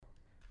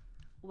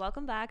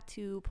Welcome back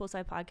to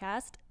Poolside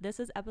Podcast.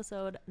 This is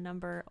episode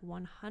number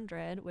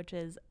 100, which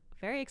is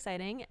very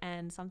exciting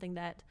and something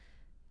that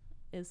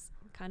is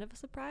kind of a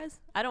surprise.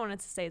 I don't want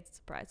to say it's a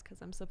surprise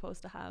because I'm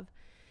supposed to have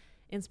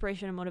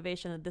inspiration and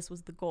motivation that this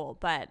was the goal,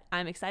 but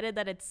I'm excited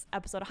that it's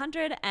episode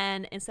 100,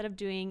 and instead of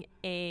doing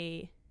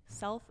a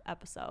self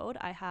episode,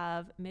 I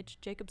have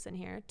Mitch Jacobson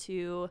here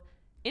to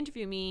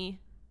interview me,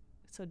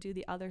 so do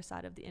the other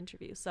side of the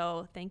interview.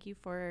 So thank you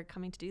for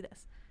coming to do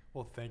this.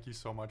 Well, thank you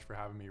so much for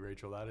having me,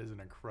 Rachel. That is an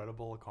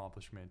incredible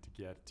accomplishment to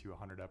get to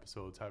 100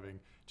 episodes.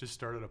 Having just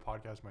started a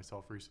podcast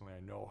myself recently,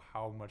 I know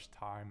how much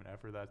time and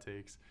effort that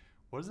takes.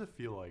 What does it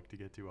feel like to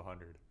get to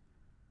 100?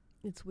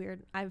 It's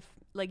weird. I've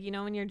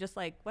when you're just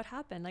like, what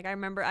happened? Like, I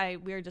remember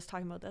we were just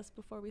talking about this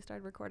before we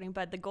started recording,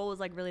 but the goal was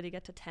like really to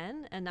get to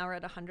 10, and now we're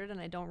at 100, and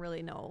I don't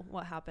really know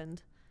what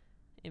happened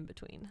in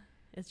between.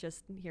 It's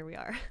just, here we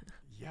are.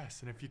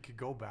 Yes. And if you could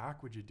go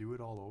back, would you do it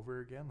all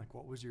over again? Like,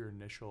 what was your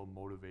initial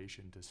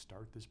motivation to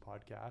start this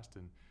podcast,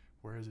 and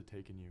where has it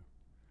taken you?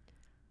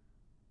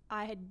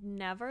 I had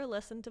never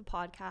listened to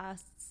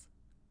podcasts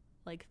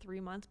like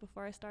 3 months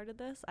before I started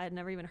this. I had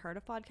never even heard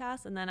of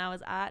podcasts. And then I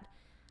was at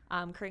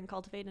Create and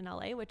Cultivate in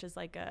LA, which is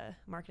like a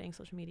marketing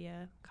social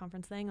media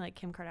conference thing. Like,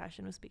 Kim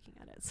Kardashian was speaking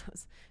at it. So it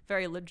was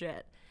very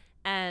legit.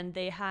 And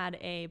they had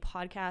a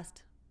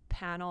podcast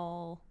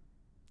panel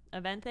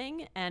event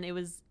thing, and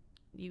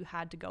you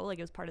had to go, like,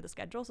 it was part of the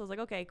schedule. So I was like,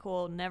 okay,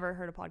 cool. Never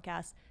heard a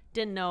podcast.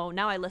 Didn't know.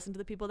 Now I listened to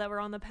the people that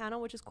were on the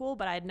panel, which is cool,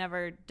 but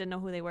didn't know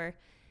who they were.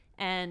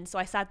 And so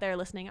I sat there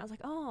listening. I was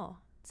like, oh,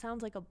 it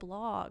sounds like a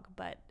blog,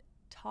 but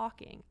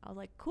talking. I was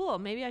like, cool,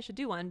 maybe I should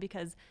do one,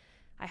 because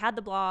I had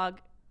the blog,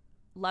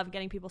 loved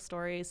getting people's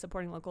stories,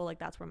 supporting local, like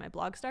that's where my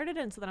blog started.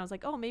 And so then I was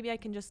like, oh, maybe I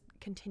can just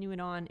continue it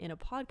on in a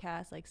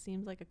podcast. Like,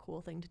 seems like a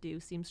cool thing to do,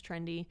 seems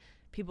trendy.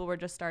 People were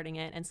just starting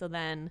it. And so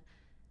then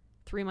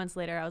 3 months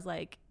later, I was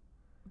like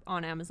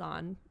on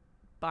Amazon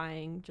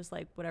buying just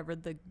like whatever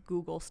the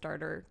Google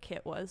starter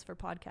kit was for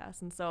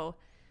podcasts. And so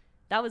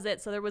that was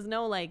it. So there was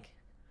no like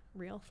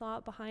real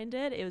thought behind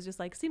it. It was just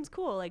like, seems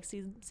cool, like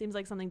seems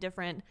like something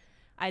different.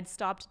 I'd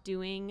stopped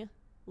doing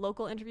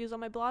local interviews on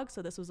my blog,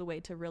 so this was a way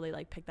to really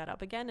like pick that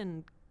up again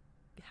and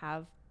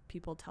have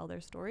people tell their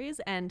stories.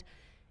 And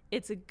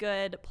it's a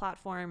good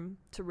platform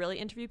to really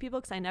interview people,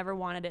 because I never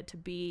wanted it to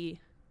be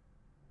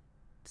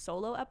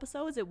solo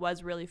episodes. It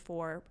was really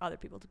for other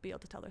people to be able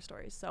to tell their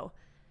stories. So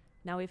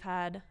now we've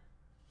had,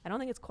 I don't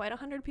think it's quite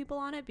 100 people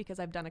on it, because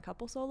I've done a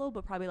couple solo,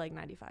 but probably like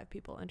 95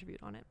 people interviewed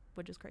on it,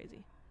 which is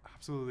crazy.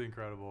 Absolutely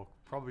incredible.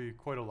 Probably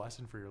quite a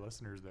lesson for your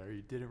listeners there.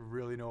 You didn't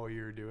really know what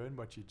you were doing,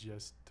 but you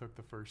just took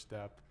the first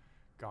step,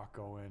 got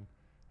going,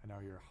 and now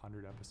you're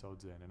 100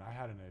 episodes in. And I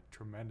had a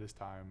tremendous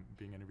time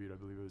being interviewed. I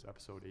believe it was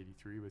episode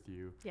 83 with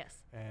you. Yes.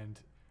 And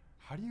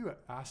how do you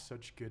ask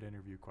such good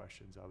interview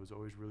questions? I was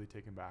always really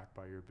taken back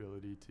by your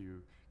ability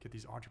to get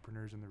these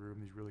entrepreneurs in the room,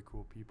 these really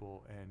cool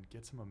people, and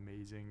get some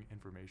amazing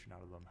information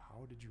out of them.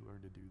 How did you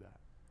learn to do that?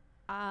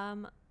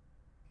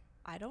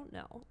 I don't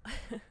know.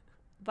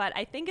 But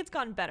I think it's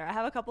gotten better. I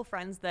have a couple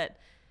friends that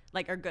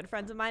like are good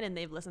friends of mine, and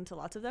they've listened to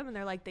lots of them, and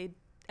they're like,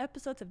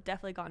 episodes have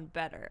definitely gotten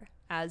better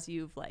as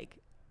you've like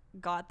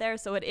got there.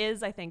 So it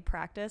is, I think,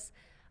 practice.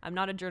 I'm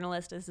not a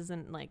journalist. This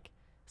isn't like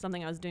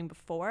something I was doing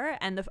before.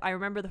 And I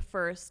remember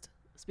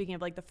speaking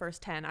of like the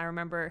first 10, I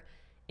remember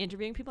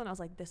interviewing people, and I was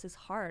like, this is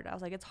hard. I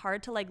was like, it's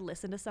hard to like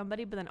listen to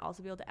somebody, but then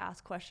also be able to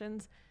ask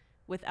questions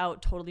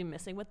without totally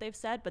missing what they've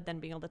said, but then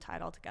being able to tie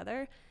it all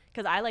together.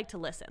 Because I like to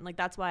listen. Like,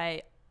 that's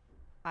why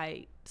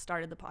I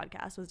started the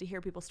podcast, was to hear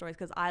people's stories,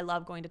 because I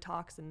love going to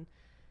talks and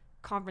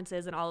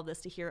conferences and all of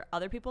this to hear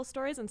other people's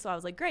stories. And so I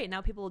was like, great,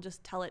 now people will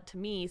just tell it to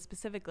me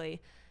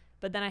specifically.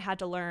 But then I had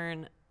to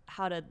learn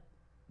how to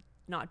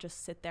not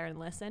just sit there and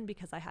listen,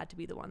 because I had to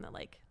be the one that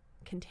like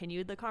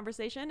continued the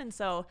conversation. And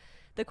so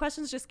the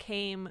questions just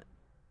came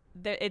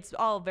there. It's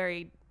all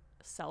very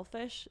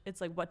selfish. It's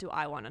like, what do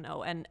I want to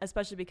know? And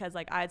especially because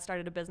like I had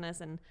started a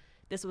business, and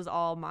this was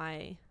all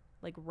my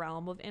like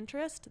realm of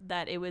interest,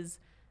 that it was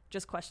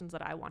just questions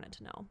that I wanted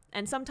to know.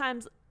 And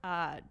sometimes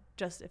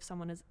just if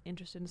someone is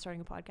interested in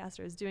starting a podcast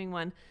or is doing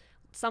one,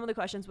 some of the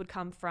questions would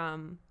come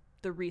from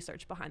the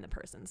research behind the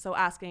person. So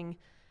asking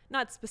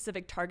not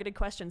specific targeted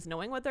questions,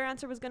 knowing what their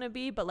answer was going to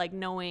be, but like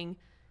knowing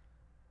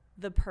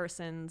the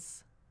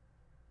person's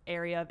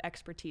area of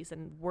expertise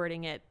and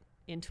wording it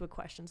into a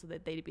question so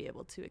that they'd be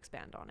able to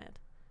expand on it.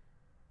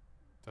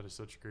 That is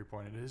such a great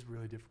point. It is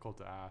really difficult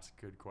to ask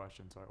good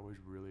questions. I always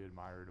really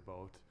admired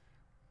about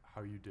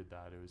how you did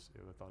that.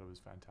 I thought it was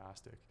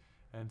fantastic.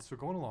 And so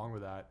going along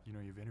with that,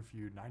 you've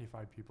interviewed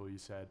 95 people, you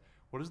said.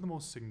 What is the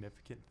most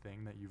significant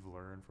thing that you've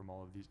learned from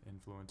all of these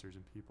influencers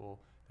and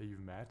people that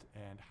you've met,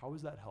 and how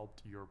has that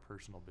helped your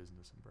personal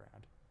business and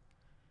brand?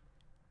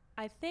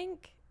 I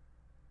think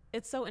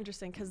it's so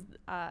interesting because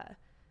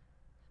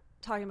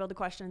talking about the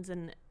questions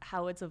and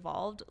how it's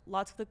evolved,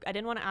 I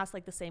didn't want to ask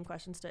like the same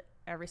questions to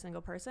every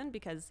single person,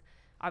 because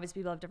obviously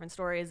people have different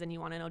stories and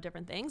you want to know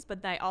different things.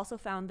 But I also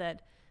found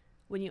that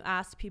when you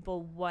asked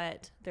people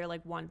what their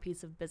like one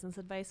piece of business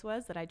advice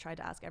was that I tried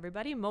to ask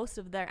everybody, most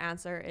of their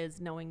answer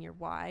is knowing your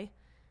why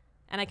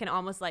And I can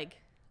almost like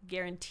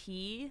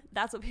guarantee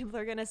that's what people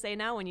are going to say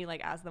now when you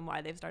like ask them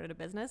why they've started a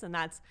business,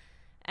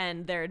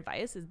 and their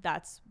advice is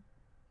that's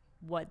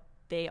what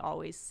they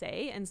always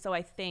say. And so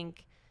I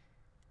think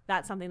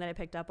that's something that I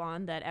picked up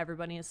on, that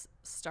everybody is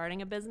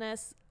starting a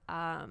business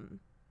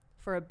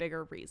for a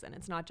bigger reason.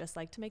 It's not just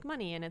like to make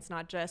money, and it's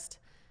not just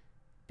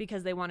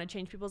because they want to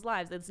change people's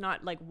lives. It's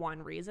not like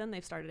one reason.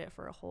 They've started it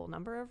for a whole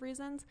number of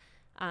reasons.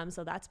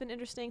 So that's been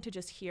interesting to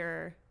just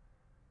hear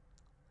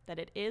that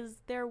it is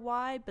their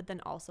why, but then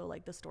also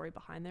like the story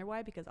behind their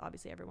why, because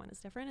obviously everyone is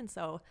different. And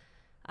so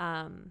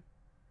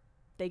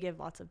they give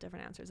lots of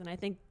different answers. And I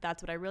think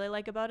that's what I really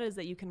like about it, is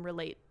that you can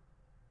relate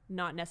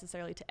not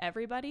necessarily to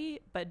everybody,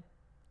 but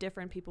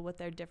different people with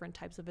their different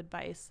types of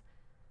advice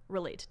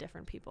relate to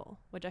different people,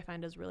 which I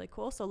find is really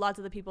cool. So lots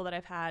of the people that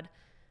I've had,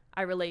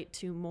 I relate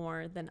to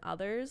more than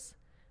others,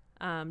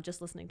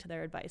 just listening to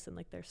their advice and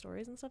like their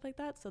stories and stuff like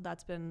that. So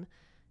that's been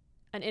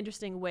an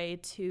interesting way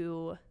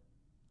to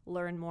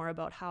learn more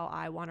about how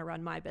I want to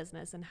run my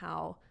business and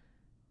how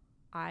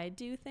I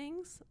do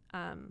things.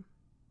 I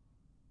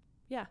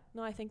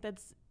think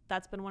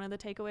that's been one of the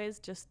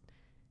takeaways, just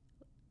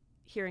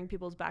hearing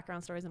people's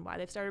background stories and why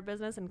they've started a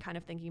business, and kind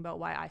of thinking about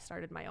why I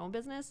started my own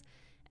business,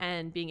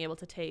 and being able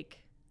to take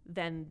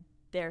then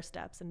their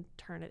steps and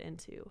turn it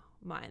into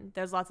mine.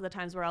 There's lots of the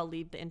times where I'll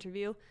leave the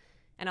interview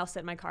and I'll sit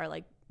in my car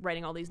like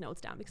writing all these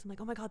notes down, because I'm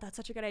like, oh my God, that's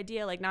such a good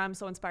idea. Like now I'm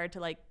so inspired to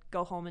like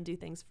go home and do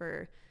things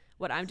for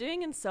what I'm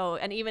doing.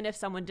 And even if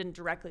someone didn't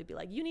directly be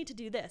like, you need to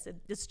do this,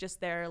 it's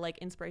just their like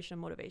inspiration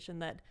and motivation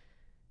that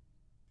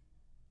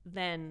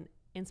then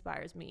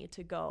inspires me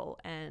to go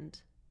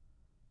and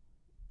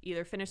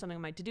either finish something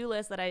on my to-do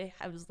list that I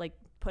was like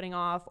putting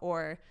off,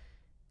 or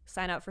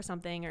sign up for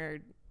something, or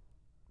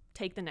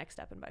take the next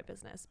step in my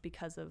business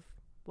because of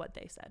what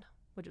they said,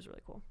 which is really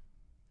cool.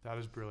 That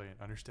is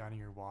brilliant. Understanding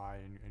your why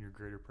and your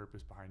greater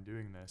purpose behind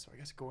doing this. So I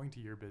guess going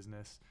to your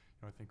business,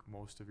 I think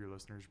most of your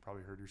listeners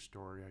probably heard your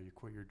story, how you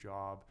quit your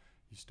job,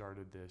 you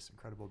started this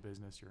incredible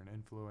business, you're an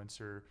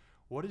influencer.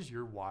 What is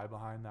your why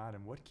behind that,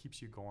 and what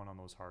keeps you going on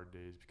those hard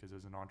days? Because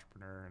as an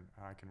entrepreneur, and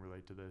I can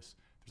relate to this,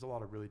 there's a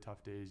lot of really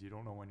tough days. You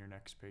don't know when your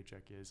next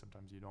paycheck is.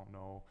 Sometimes you don't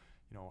know,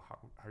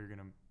 how you're going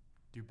to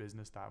do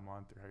business that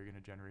month, or how you're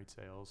going to generate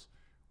sales.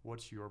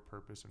 What's your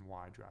purpose and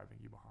why driving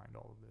you behind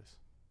all of this?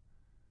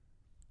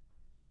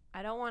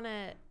 I don't want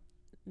to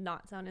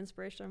not sound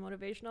inspirational or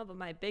motivational, but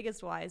my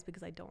biggest why is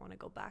because I don't want to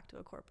go back to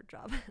a corporate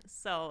job.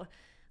 So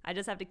I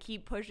just have to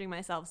keep pushing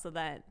myself so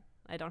that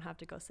I don't have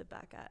to go sit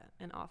back at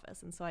an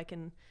office. And so I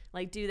can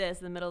like do this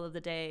in the middle of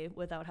the day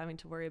without having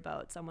to worry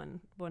about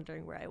someone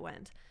wondering where I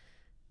went.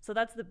 So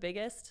that's the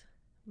biggest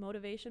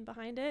motivation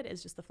behind it,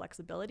 is just the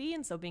flexibility.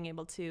 And so being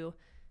able to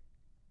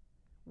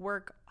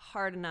work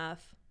hard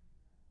enough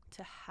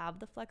to have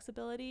the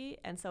flexibility.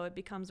 And so it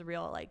becomes a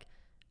real like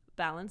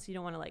balance. You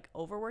don't want to like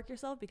overwork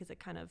yourself, because it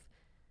kind of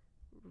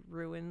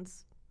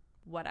ruins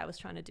what I was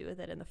trying to do with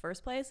it in the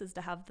first place, is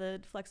to have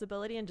the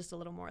flexibility and just a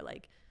little more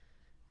like,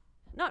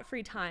 not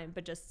free time,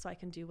 but just so I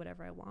can do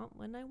whatever I want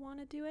when I want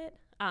to do it.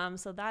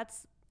 So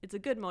it's a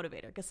good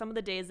motivator, because some of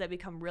the days that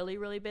become really,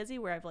 really busy,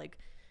 where I've like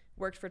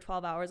worked for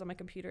 12 hours on my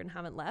computer and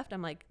haven't left,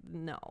 I'm like,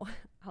 no.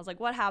 I was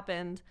like, what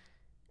happened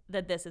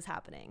that this is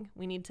happening?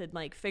 We need to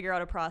like figure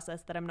out a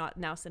process that I'm not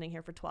now sitting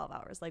here for 12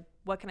 hours. Like,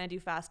 what can I do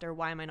faster?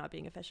 Why am I not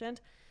being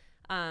efficient?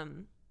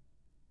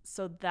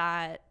 So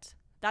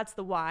that's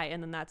the why.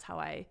 And then that's how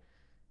I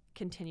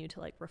continue to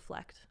like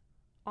reflect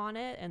on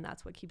it. And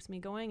that's what keeps me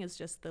going, is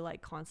just the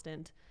like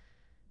constant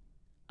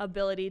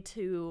ability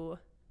to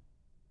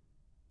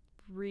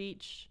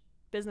reach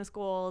business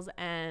goals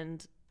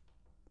and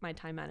my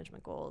time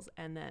management goals,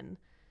 and then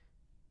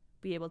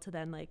be able to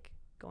then like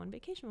go on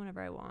vacation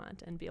whenever I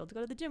want, and be able to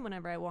go to the gym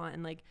whenever I want.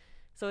 And like,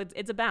 so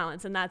it's a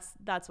balance, and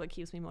that's what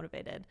keeps me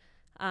motivated.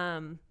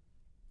 And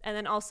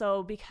then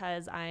also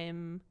because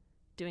I'm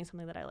doing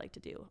something that I like to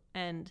do,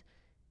 and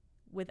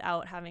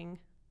without having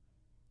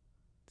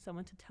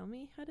someone to tell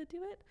me how to do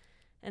it.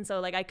 And so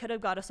like I could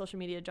have got a social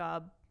media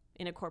job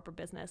in a corporate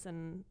business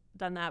and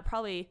done that,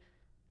 probably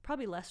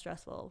less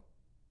stressful,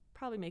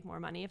 probably make more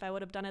money if I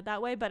would have done it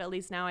that way. But at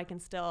least now I can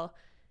still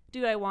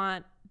do what I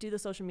want, do the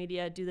social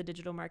media, do the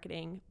digital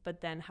marketing,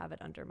 but then have it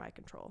under my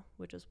control,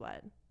 which is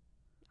what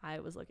I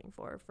was looking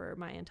for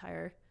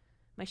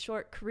my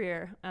short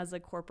career as a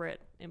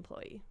corporate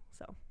employee.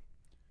 So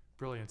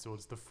brilliant. So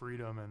it's the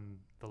freedom and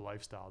the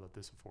lifestyle that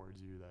this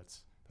affords you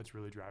that's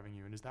really driving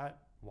you. And is that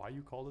why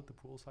you called it the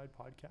Poolside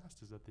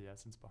Podcast? Is that the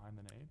essence behind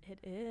the name? It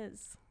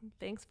is.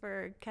 Thanks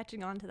for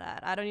catching on to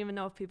that. I don't even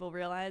know if people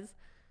realize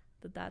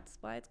that that's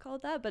why it's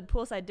called that, but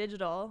Poolside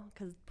Digital,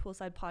 because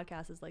Poolside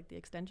Podcast is like the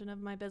extension of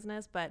my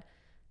business, but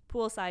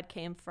Poolside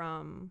came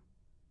from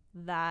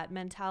that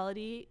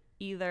mentality.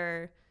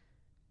 Either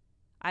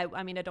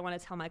I mean, I don't want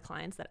to tell my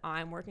clients that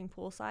I'm working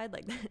poolside,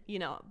 like,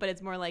 but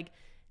it's more like,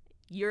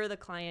 you're the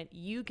client,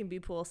 you can be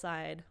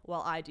poolside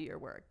while I do your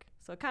work.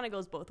 So it kind of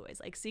goes both ways.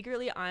 Like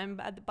secretly I'm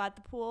at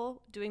the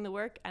pool doing the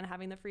work and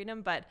having the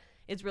freedom, but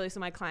it's really so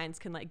my clients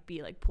can like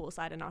be like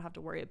poolside and not have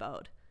to worry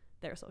about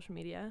their social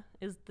media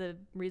is the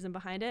reason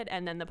behind it.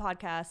 And then the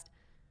podcast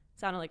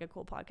sounded like a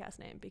cool podcast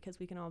name because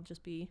we can all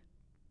just be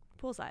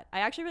poolside. I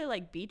actually really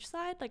like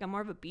beachside. Like, I'm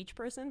more of a beach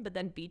person, but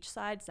then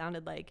beachside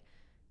sounded like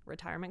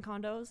retirement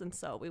condos. And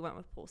so we went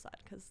with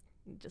poolside because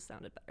it just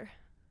sounded better.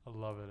 I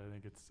love it. I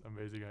think it's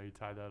amazing how you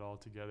tie that all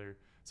together.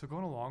 So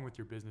going along with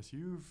your business,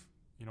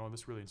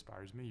 this really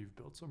inspires me. You've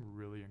built some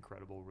really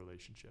incredible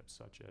relationships,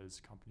 such as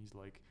companies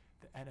like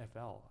the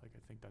NFL. Like, I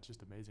think that's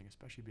just amazing,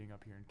 especially being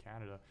up here in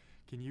Canada.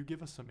 Can you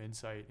give us some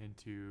insight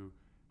into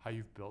how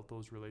you've built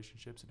those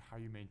relationships and how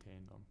you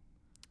maintain them?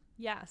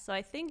 Yeah. So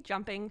I think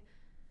jumping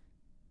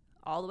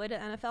all the way to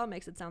NFL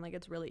makes it sound like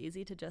it's really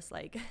easy to just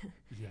like,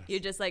 Yes. you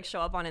just like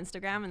show up on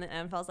Instagram and the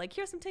NFL's like,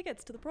 here's some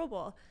tickets to the Pro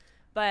Bowl.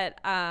 But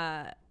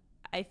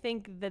I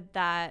think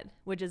that,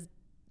 which is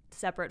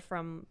separate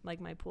from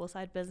like my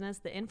poolside business,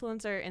 the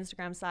influencer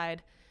Instagram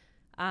side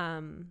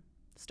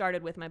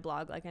started with my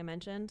blog, like I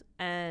mentioned,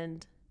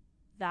 and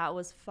that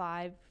was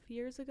 5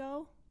 years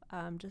ago,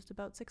 just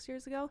about 6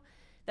 years ago,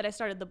 that I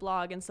started the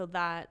blog. And so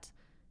that,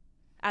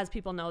 as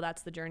people know,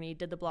 that's the journey.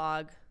 Did the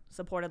blog,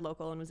 supported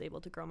local, and was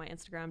able to grow my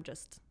Instagram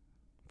just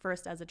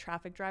first as a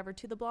traffic driver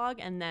to the blog,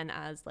 and then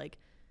as like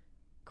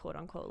quote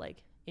unquote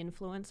like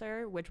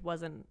influencer, which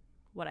wasn't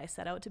what I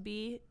set out to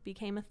be,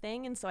 became a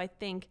thing. And so I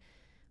think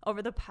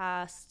over the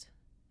past,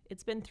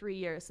 it's been 3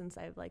 years since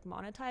I've like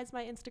monetized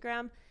my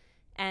Instagram,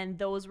 and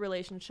those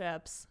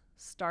relationships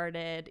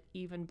started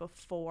even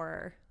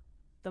before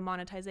the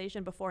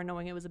monetization, before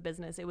knowing it was a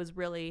business. It was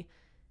really,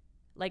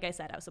 like I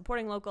said, I was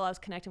supporting local, I was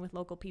connecting with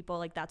local people.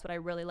 Like, that's what I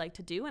really like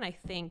to do. And I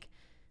think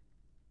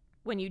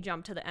when you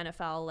jump to the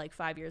NFL like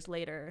 5 years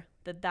later,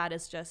 that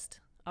is just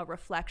a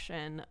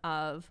reflection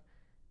of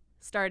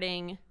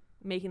starting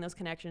making those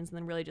connections and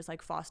then really just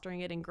like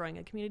fostering it and growing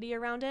a community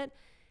around it.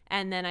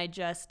 And then I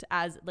just,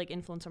 as like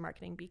influencer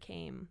marketing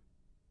became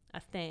a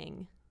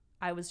thing,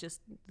 I was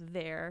just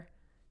there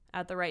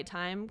at the right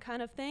time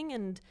kind of thing.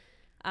 And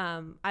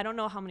I don't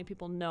know how many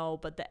people know,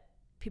 but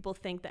people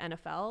think the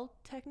NFL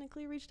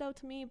technically reached out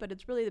to me, but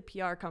it's really the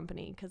PR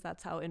company, because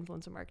that's how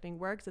influencer marketing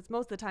works. It's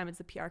most of the time it's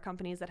the PR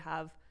companies that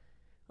have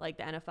like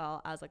the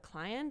NFL as a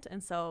client.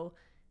 And so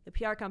the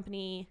PR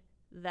company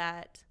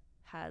that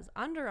has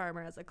Under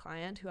Armour as a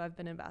client, who I've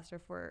been ambassador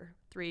for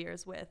 3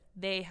 years with,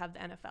 they have the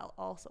NFL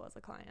also as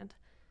a client.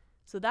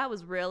 So that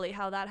was really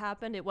how that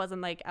happened. It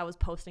wasn't like I was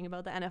posting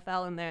about the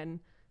NFL and then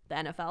the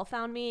NFL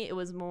found me. It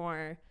was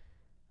more,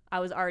 I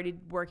was already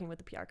working with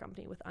the PR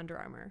company with Under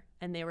Armour,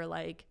 and they were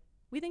like,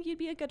 we think you'd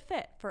be a good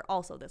fit for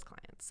also this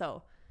client.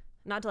 So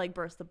not to like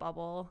burst the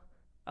bubble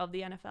of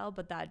the NFL,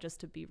 but that, just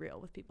to be real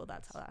with people,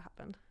 that's how that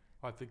happened.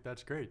 I think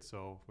that's great.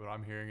 So what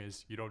I'm hearing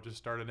is you don't just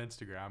start an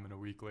Instagram and a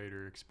week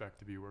later expect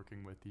to be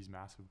working with these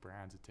massive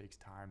brands. It takes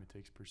time. It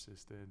takes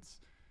persistence.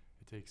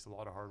 It takes a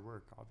lot of hard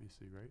work,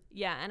 obviously, right?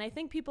 Yeah. And I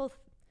think people,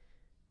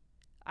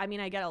 I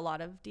get a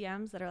lot of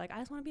DMs that are like, I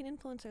just want to be an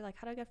influencer. Like,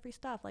 how do I get free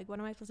stuff? Like, what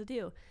am I supposed to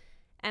do?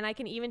 And I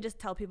can even just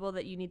tell people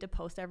that you need to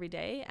post every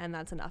day, and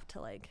that's enough to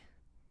like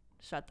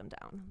shut them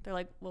down. They're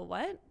like, well,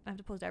 what? I have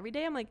to post every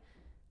day? I'm like,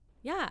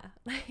 yeah,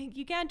 like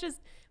you can't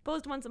just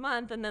post once a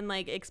month and then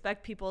like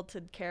expect people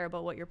to care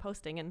about what you're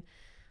posting.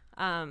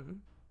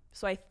 And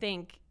so I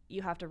think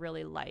you have to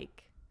really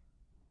like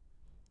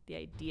the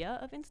idea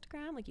of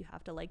Instagram. Like, you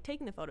have to like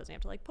taking the photos, and you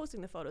have to like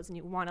posting the photos, and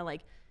you want to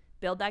like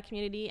build that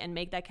community and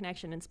make that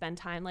connection and spend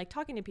time like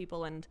talking to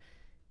people and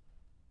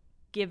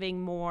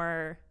giving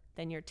more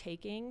than you're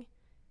taking,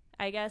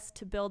 I guess,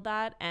 to build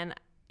that. And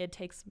it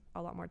takes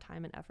a lot more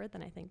time and effort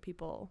than I think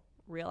people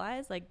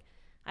realize. Like,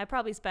 I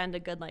probably spend a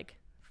good like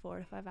 4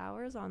 to 5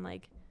 hours on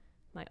like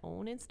my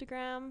own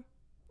Instagram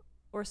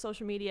or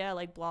social media,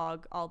 like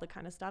blog, all the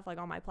kind of stuff, like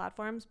on my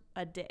platforms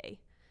a day,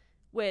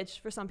 which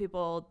for some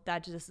people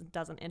that just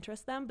doesn't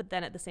interest them. But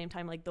then at the same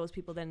time, like those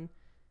people, then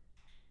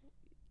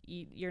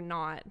you're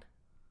not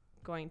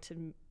going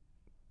to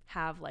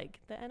have like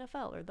the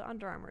NFL or the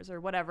Under Armours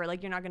or whatever.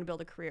 Like, you're not going to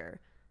build a career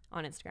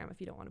on Instagram if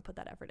you don't want to put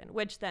that effort in,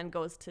 which then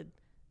goes to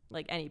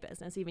like any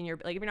business. Even if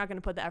you're not going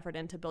to put the effort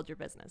in to build your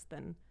business,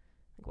 then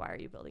like, why are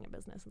you building a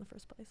business in the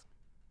first place?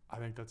 I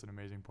think that's an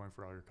amazing point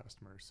for all your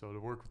customers. So to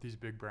work with these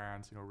big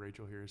brands,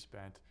 Rachel here has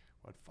spent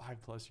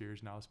 5+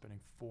 years now, spending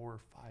 4 or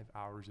 5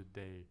 hours a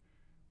day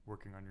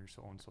working on your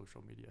own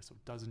social media. So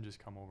it doesn't just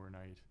come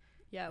overnight.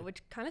 Yeah,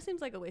 which kind of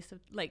seems like a waste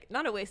of, like,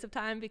 not a waste of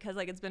time, because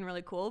like it's been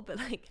really cool, but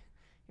like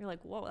you're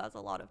like, whoa, that's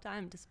a lot of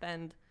time to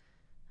spend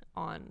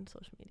on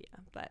social media.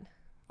 But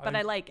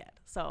I like it.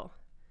 So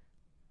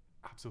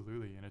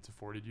absolutely, and it's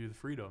afforded you the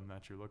freedom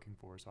that you're looking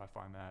for. So I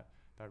find that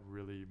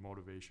really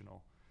motivational.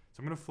 So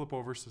I'm going to flip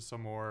over to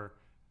some more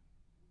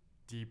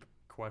deep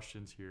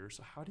questions here.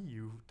 So how do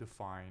you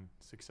define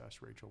success,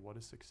 Rachel? What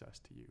is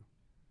success to you?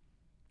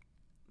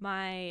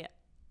 I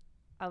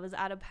was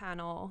at a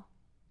panel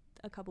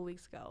a couple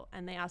weeks ago,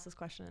 and they asked this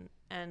question,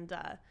 and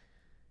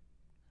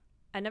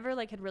I never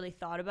like had really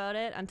thought about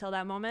it until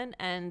that moment.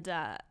 And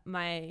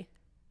my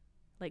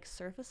like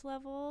surface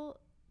level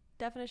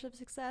definition of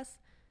success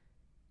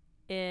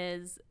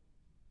is,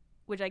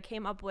 which I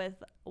came up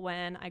with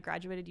when I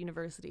graduated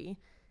university,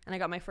 and I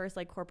got my first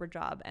like corporate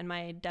job, and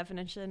my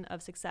definition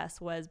of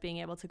success was being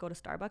able to go to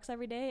Starbucks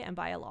every day and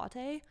buy a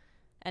latte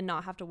and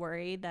not have to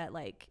worry that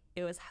like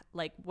it was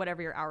like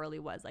whatever your hourly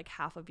was, like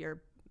half of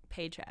your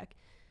paycheck.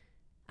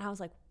 And I was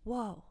like,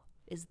 whoa,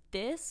 is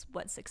this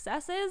what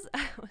success is?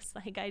 I was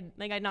like,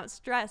 I'm not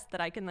stressed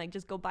that I can like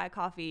just go buy a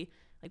coffee,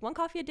 like one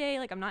coffee a day.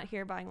 Like I'm not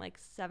here buying like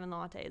 7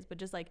 lattes, but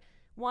just like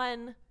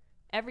one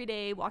every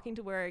day walking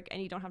to work,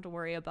 and you don't have to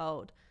worry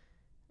about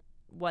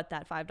what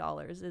that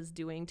 $5 is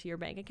doing to your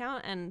bank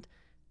account. And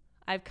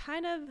I've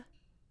kind of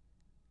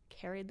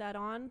carried that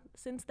on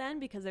since then,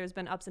 because there's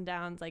been ups and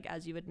downs, like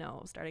as you would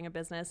know, starting a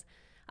business,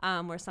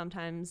 where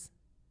sometimes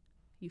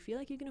you feel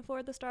like you can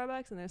afford the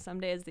Starbucks, and there's some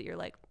days that you're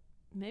like,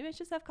 maybe I should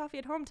just have coffee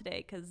at home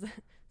today because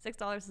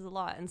 $6 is a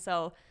lot. And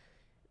so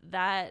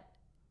that,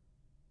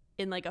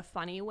 in like a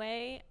funny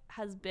way,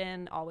 has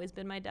always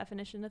been my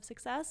definition of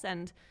success.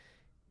 And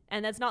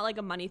that's not like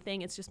a money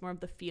thing. It's just more of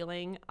the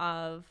feeling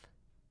of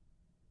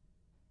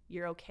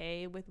you're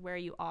okay with where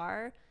you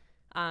are,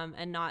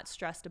 and not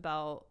stressed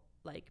about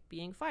like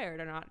being fired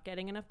or not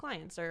getting enough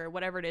clients or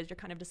whatever it is. You're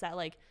kind of just at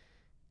like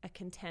a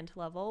content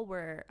level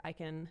where I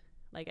can,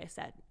 like I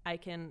said, I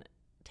can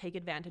take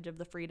advantage of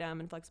the freedom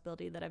and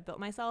flexibility that I've built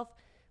myself,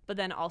 but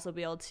then also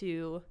be able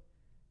to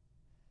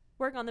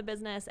work on the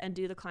business and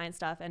do the client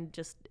stuff, and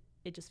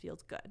it just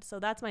feels good. So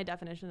that's my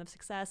definition of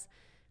success,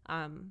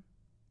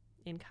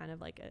 in kind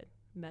of like a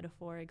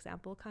metaphor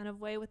example kind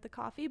of way with the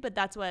coffee. But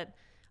that's what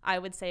I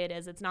would say it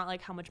is. It's not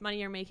like how much money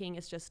you're making.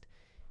 It's just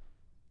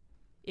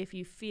if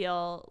you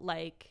feel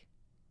like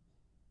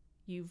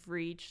you've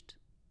reached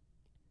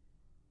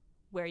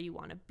where you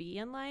want to be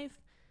in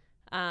life,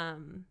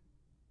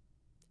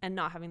 and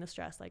not having the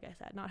stress, like I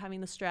said, not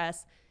having the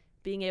stress,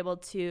 being able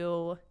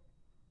to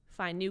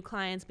find new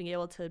clients, being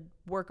able to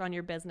work on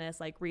your business,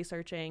 like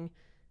researching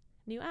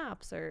new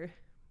apps or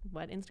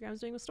what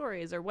Instagram's doing with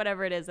stories or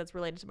whatever it is that's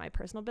related to my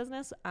personal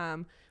business,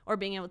 or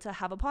being able to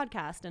have a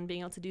podcast and being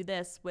able to do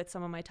this with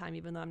some of my time,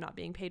 even though I'm not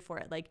being paid for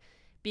it. Like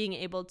being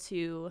able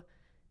to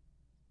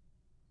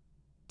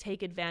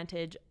take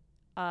advantage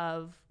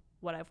of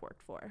what I've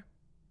worked for,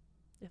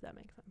 if that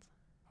makes sense.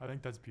 I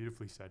think that's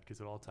beautifully said,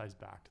 because it all ties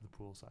back to the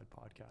Poolside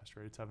podcast,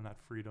 right? It's having that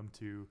freedom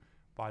to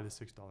buy the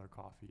 $6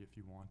 coffee if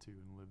you want to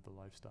and live the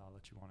lifestyle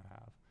that you want to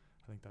have.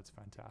 I think that's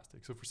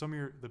fantastic. So for some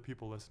of the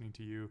people listening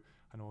to you,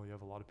 I know you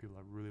have a lot of people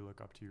that really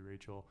look up to you,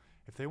 Rachel.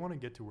 If they want to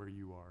get to where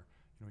you are,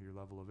 you know, your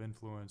level of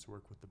influence,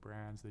 work with the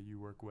brands that you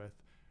work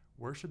with,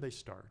 where should they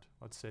start?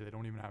 Let's say they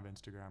don't even have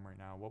Instagram right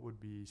now. What would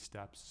be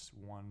steps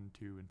 1,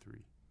 2, and 3?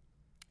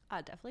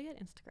 Definitely get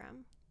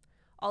Instagram.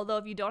 Although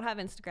if you don't have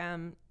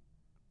Instagram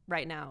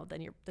right now,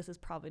 then this is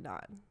probably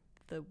not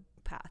the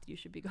path you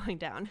should be going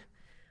down.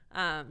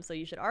 So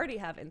you should already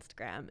have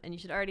Instagram, and you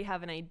should already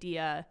have an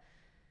idea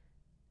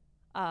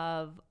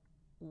of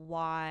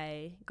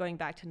why, going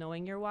back to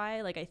knowing your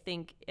why. Like I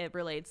think it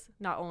relates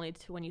not only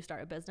to when you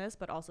start a business,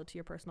 but also to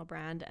your personal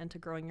brand and to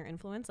growing your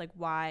influence. Like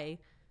why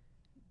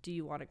do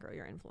you want to grow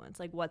your influence?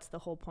 Like what's the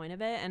whole point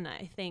of it? And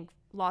I think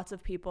lots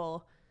of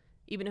people,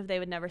 even if they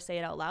would never say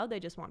it out loud, they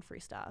just want free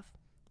stuff,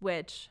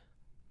 which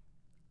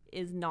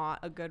is not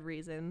a good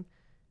reason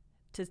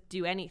to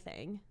do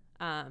anything,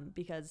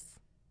 because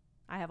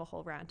I have a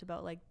whole rant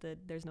about like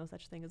there's no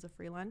such thing as a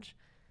free lunch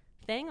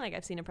thing. Like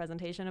I've seen a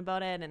presentation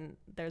about it, and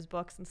there's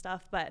books and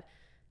stuff, but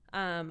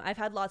I've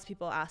had lots of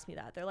people ask me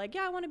that. They're like,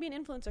 yeah, I want to be an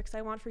influencer because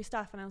I want free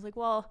stuff. And I was like,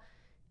 well,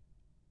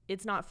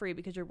 it's not free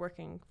because you're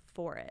working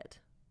for it,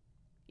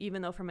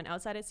 even though from an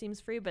outside it seems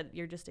free, but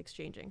you're just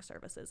exchanging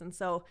services. And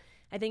so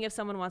I think if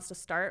someone wants to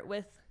start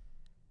with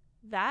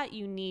that,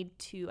 you need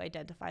to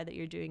identify that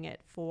you're doing it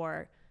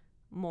for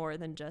more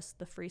than just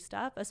the free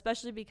stuff,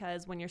 especially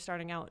because when you're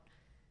starting out,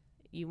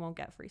 you won't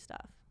get free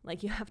stuff.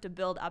 Like you have to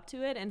build up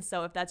to it. And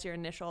so if that's your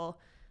initial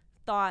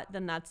thought,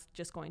 then that's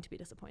just going to be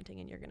disappointing,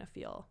 and you're going to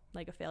feel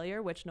like a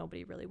failure, which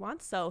nobody really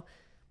wants. So,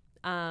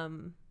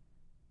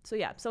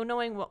 so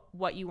knowing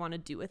what you want to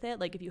do with it,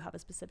 like if you have a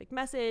specific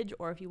message,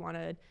 or if you want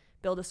to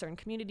build a certain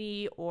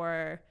community,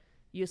 or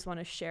you just want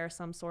to share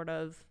some sort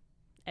of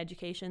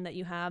education that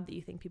you have that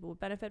you think people would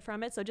benefit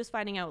from it. So just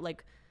finding out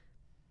like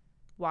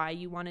why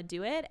you want to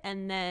do it,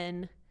 and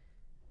then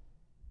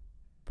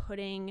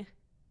it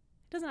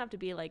doesn't have to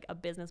be like a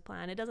business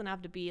plan. It doesn't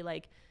have to be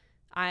like,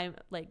 I'm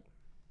like,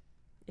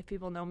 if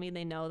people know me,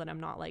 they know that I'm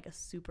not like a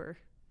super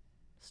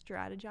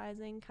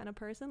strategizing kind of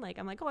person. Like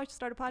I'm like, oh, I should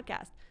start a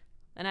podcast,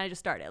 and I just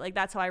start it. Like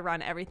that's how I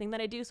run everything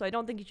that I do. So I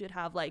don't think you should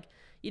have like,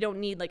 you don't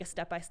need like a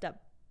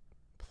step-by-step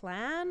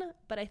plan,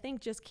 but I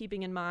think just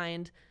keeping in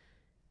mind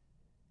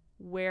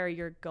where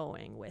you're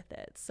going with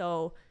it.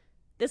 So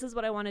this is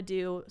what I want to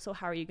do. So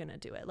how are you going to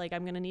do it? Like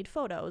I'm going to need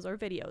photos or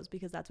videos,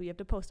 because that's what you have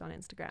to post on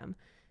Instagram.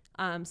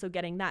 So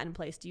getting that in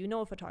place. Do you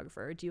know a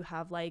photographer? Do you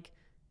have like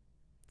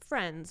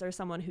friends or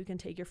someone who can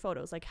take your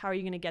photos? Like how are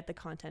you going to get the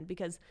content?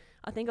 Because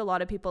I think a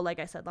lot of people, like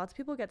I said, lots of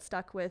people get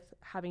stuck with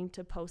having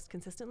to post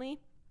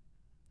consistently,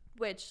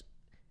 which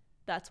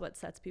that's what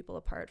sets people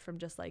apart from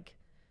just like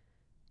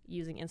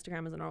using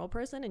Instagram as a normal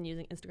person and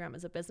using Instagram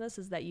as a business,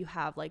 is that you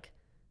have like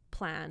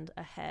planned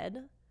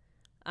ahead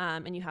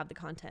and you have the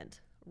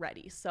content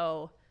ready.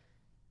 So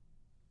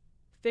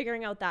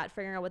figuring out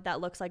what that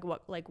looks like,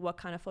 what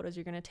kind of photos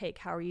you're going to take,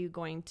 how are you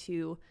going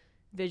to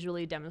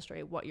visually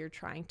demonstrate what you're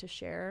trying to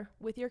share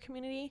with your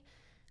community,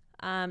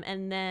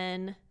 and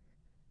then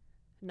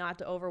not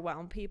to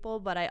overwhelm people,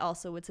 but I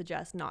also would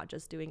suggest not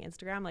just doing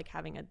Instagram, like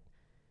having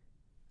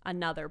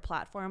another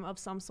platform of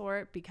some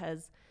sort,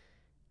 because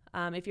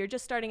if you're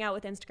just starting out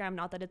with Instagram,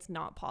 not that it's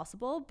not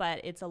possible,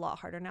 but it's a lot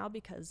harder now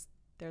because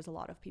there's a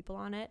lot of people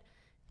on it.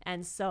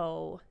 And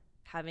so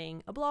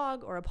having a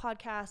blog or a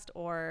podcast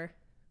or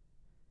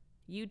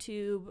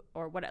YouTube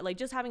or what, like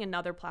just having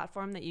another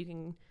platform that you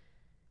can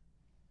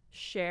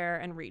share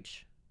and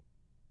reach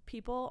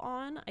people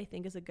on, I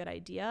think is a good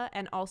idea.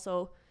 And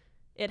also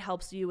it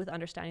helps you with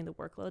understanding the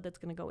workload that's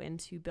going to go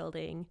into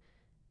building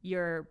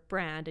your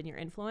brand and your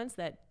influence,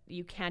 that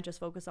you can't just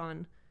focus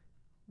on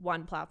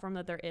one platform,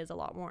 that there is a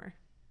lot more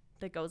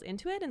that goes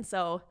into it. And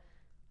so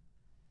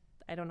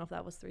I don't know if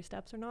that was 3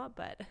 steps or not,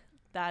 but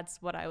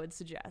that's what I would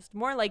suggest.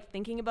 More like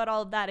thinking about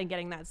all of that and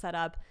getting that set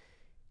up,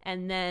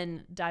 and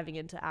then diving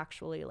into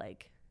actually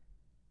like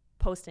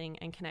posting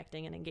and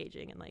connecting and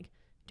engaging and like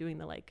doing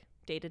the like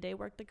day-to-day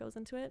work that goes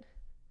into it.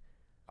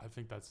 I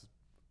think that's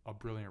a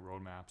brilliant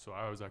roadmap. So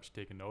I was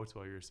actually taking notes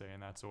while you were saying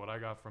that. So what I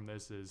got from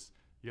this is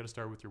you got to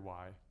start with your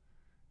why.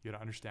 You got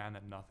to understand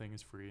that nothing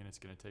is free and it's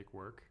going to take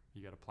work.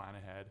 You got to plan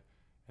ahead,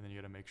 and then you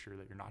got to make sure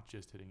that you're not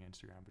just hitting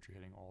Instagram, but you're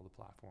hitting all the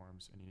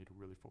platforms, and you need to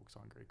really focus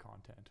on great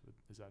content.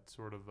 Is that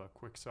sort of a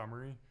quick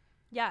summary?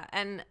 Yeah.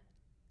 And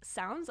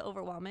sounds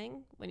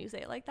overwhelming when you say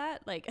it like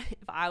that. Like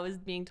if I was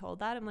being told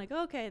that, I'm like,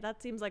 okay,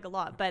 that seems like a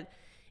lot. But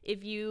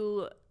if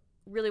you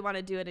really want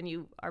to do it and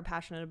you are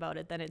passionate about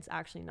it, then it's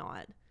actually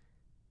not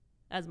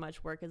as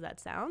much work as that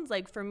sounds.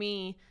 Like for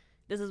me,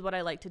 this is what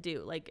I like to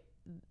do. Like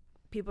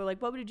people are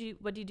like, what do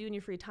you do in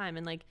your free time?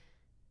 And like,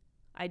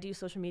 I do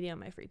social media in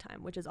my free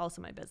time, which is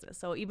also my business.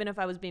 So even if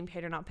I was being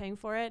paid or not paying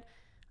for it,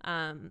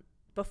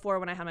 before,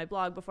 when I had my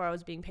blog, before I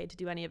was being paid to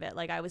do any of it,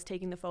 like I was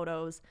taking the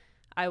photos,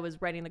 I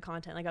was writing the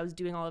content, like I was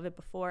doing all of it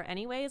before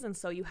anyways. And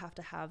so you have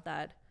to have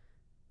that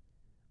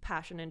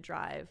passion and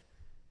drive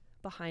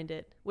behind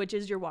it, which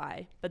is your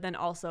why, but then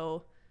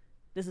also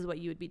this is what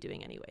you would be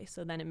doing anyway.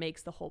 So then it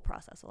makes the whole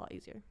process a lot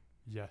easier.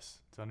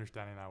 Yes, it's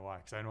understanding that why.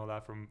 Because I know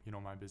that from,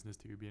 my business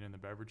too, being in the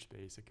beverage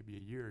space, it could be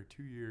a year or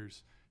 2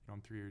 years. I'm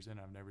 3 years in,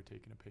 I've never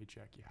taken a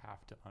paycheck. You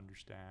have to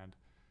understand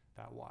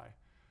that why.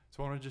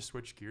 So I want to just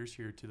switch gears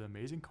here to the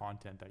amazing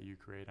content that you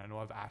create. I know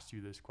I've asked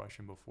you this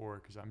question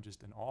before because I'm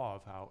just in awe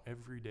of how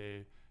every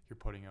day you're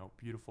putting out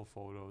beautiful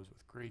photos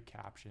with great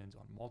captions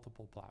on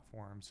multiple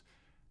platforms.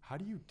 How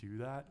do you do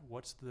that?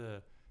 What's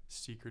the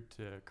secret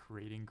to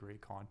creating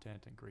great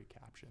content and great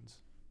captions?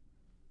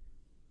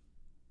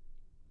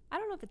 I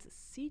don't know if it's a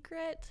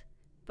secret,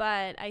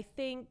 but I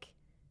think,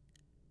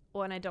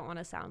 well, and I don't want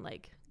to sound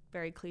like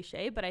very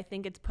cliche, but I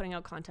think it's putting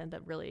out content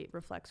that really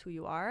reflects who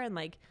you are, and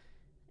like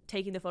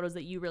taking the photos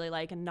that you really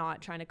like and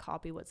not trying to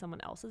copy what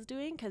someone else is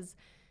doing. Because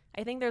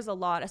I think there's a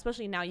lot,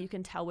 especially now, you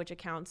can tell which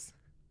accounts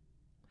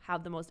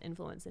have the most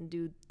influence and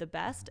do the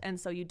best. And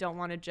so you don't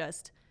want to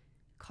just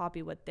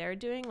copy what they're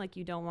doing. Like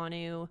you don't want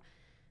to,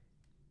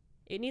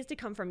 it needs to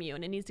come from you,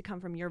 and it needs to come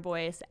from your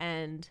voice.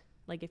 And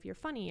like if you're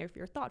funny or if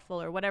you're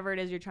thoughtful or whatever it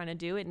is you're trying to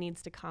do, it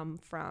needs to come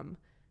from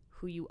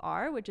who you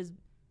are, which is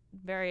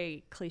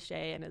very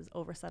cliche and is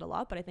oversaid a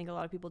lot. But I think a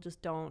lot of people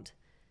just don't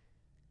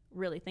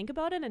really think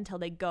about it until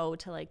they go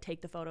to like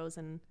take the photos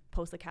and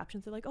post the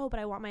captions. They're like, oh, but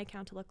I want my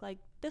account to look like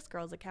this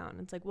girl's account.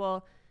 And it's like,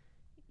 well,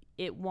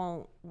 it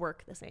won't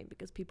work the same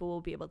because people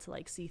will be able to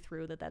like see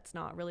through that that's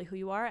not really who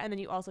you are. And then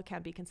you also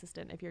can't be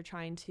consistent if you're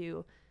trying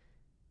to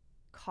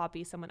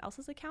copy someone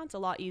else's account. It's a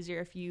lot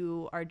easier if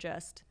you are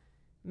just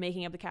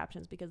making up the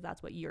captions because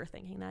that's what you're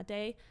thinking that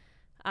day.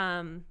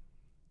 But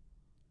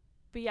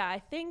yeah, I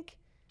think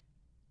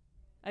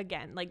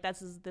again, like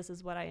this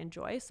is what I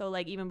enjoy. So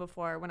like even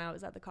before, when I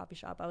was at the coffee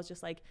shop, I was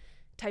just like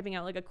typing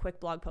out like a quick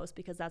blog post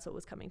because that's what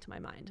was coming to my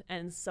mind.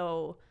 And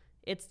so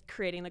it's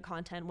creating the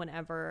content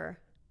whenever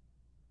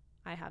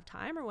I have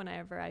time or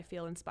whenever I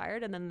feel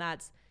inspired. And then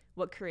that's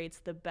what creates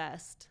the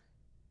best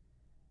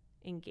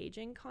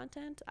engaging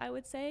content, I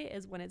would say,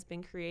 is when it's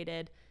been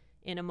created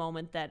in a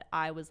moment that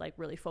I was like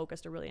really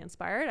focused or really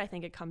inspired. I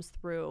think it comes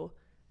through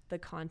the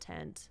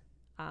content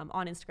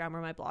on Instagram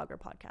or my blog or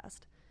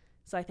podcast.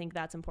 So I think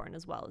that's important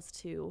as well, is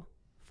to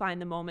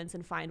find the moments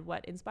and find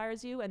what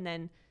inspires you and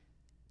then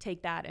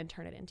take that and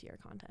turn it into your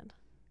content.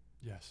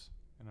 Yes.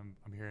 And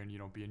I'm hearing,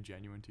 being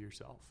genuine to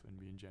yourself and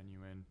being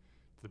genuine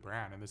to the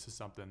brand. And this is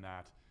something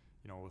that,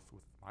 with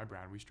my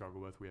brand, we struggle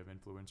with. We have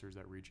influencers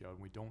that reach out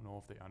and we don't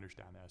know if they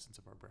understand the essence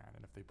of our brand.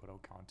 And if they put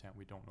out content,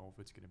 we don't know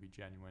if it's going to be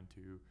genuine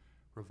to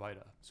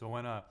Revita. So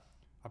when a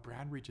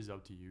brand reaches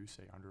out to you,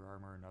 say Under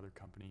Armour or another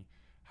company,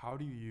 how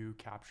do you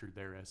capture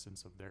their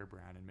essence of their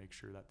brand and make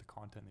sure that the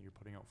content that you're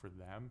putting out for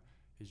them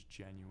is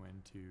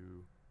genuine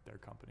to their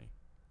company?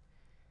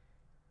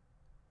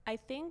 I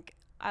think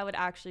I would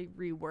actually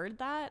reword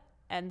that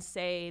and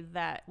say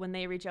that when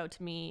they reach out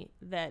to me,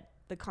 that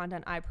the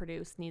content I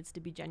produce needs to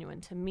be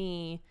genuine to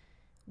me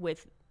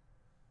with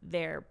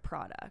their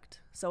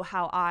product. So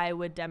how I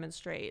would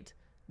demonstrate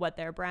what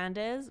their brand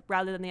is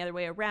rather than the other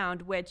way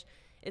around, which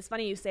it's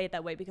funny you say it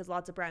that way because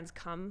lots of brands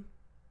come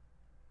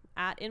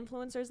at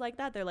influencers like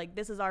that. They're like,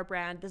 this is our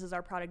brand, this is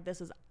our product,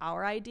 this is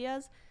our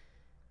ideas.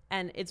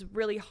 And it's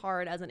really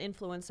hard as an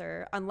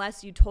influencer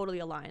unless you totally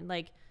align.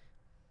 Like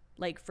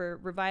for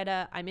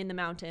Revita, I'm in the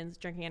mountains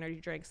drinking energy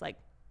drinks. Like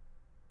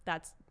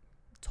that's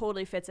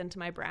totally fits into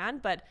my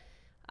brand. But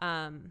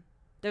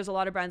there's a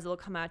lot of brands that will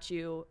come at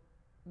you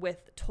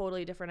with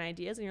totally different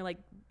ideas. And you're like,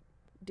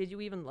 did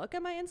you even look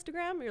at my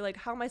Instagram? You're like,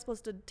 how am I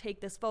supposed to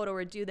take this photo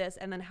or do this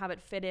and then have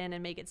it fit in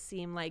and make it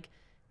seem like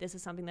this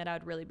is something that I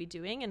would really be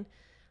doing? And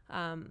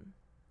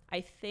I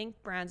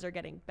think brands are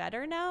getting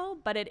better now,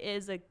 but it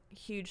is a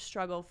huge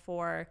struggle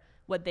for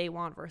what they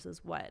want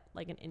versus what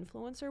like an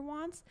influencer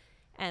wants.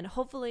 And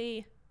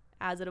hopefully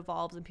as it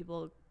evolves and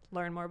people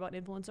learn more about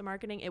influencer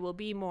marketing, it will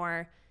be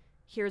more,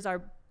 here's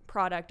our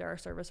product or our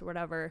service or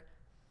whatever.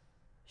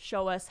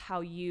 Show us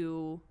how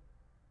you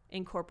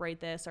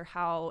incorporate this or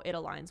how it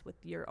aligns with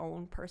your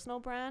own personal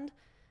brand.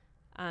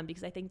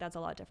 Because I think that's a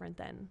lot different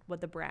than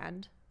what the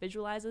brand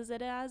visualizes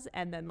it as.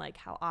 And then like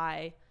how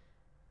I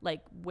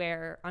like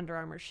wear Under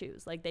Armour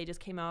shoes. Like they just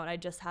came out. I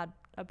just had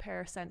a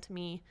pair sent to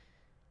me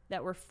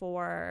that were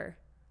for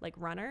like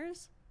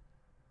runners,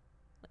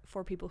 like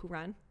for people who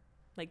run,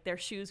 like they're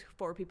shoes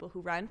for people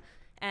who run.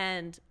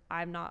 And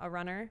I'm not a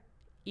runner,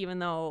 even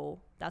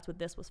though that's what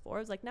this was for.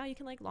 It was like, now you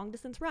can like long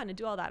distance run and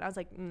do all that. And I was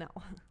like, no,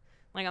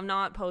 like I'm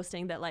not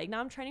posting that like, now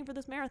I'm training for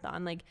this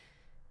marathon, like,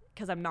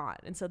 cause I'm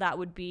not. And so that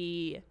would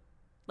be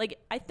like,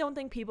 I don't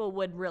think people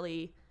would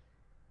really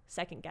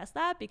second guess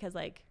that because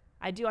like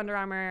I do Under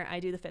Armour, I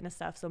do the fitness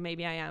stuff. So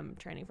maybe I am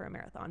training for a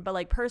marathon, but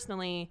like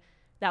personally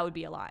that would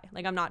be a lie.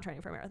 Like I'm not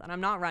training for a marathon. I'm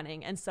not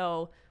running. And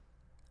so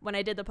when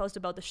I did the post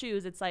about the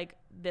shoes, it's like,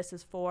 this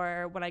is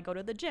for when I go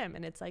to the gym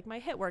and it's like my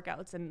HIIT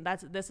workouts. And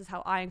this is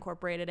how I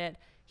incorporated it.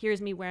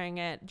 Here's me wearing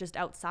it just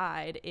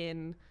outside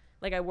in,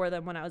 like I wore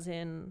them when I was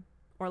in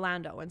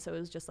Orlando. And so it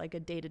was just like a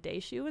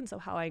day-to-day shoe. And so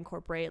how I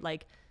incorporate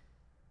like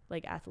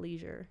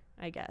athleisure,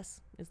 I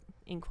guess, is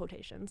in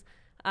quotations,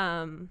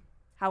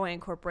 how I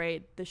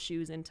incorporate the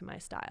shoes into my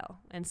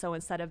style. And so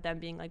instead of them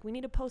being like, we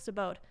need to post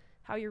about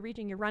how you're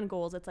reaching your run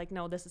goals, it's like,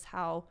 no, this is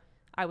how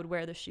I would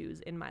wear the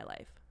shoes in my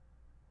life.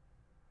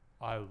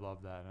 I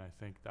love that. And I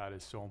think that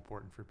is so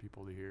important for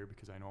people to hear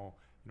because I know,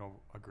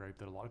 a gripe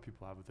that a lot of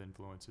people have with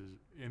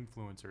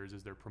influencers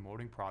is they're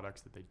promoting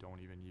products that they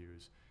don't even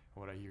use.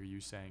 And what I hear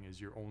you saying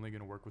is you're only going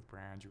to work with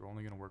brands, you're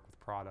only going to work with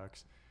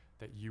products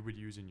that you would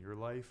use in your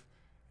life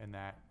and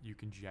that you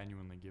can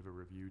genuinely give a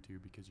review to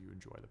because you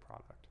enjoy the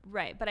product.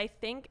 Right. But I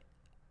think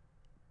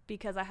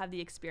because I have the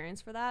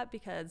experience for that,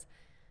 because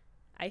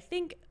I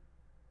think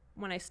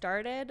when I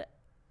started,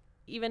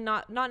 even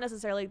not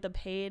necessarily the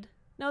paid,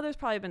 no, there's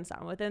probably been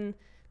some. Within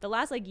the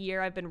last like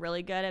year, I've been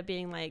really good at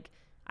being like,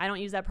 I don't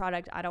use that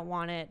product, I don't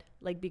want it,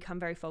 like become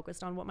very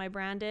focused on what my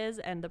brand is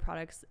and the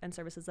products and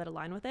services that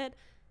align with it.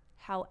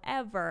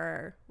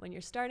 However, when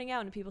you're starting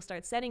out and people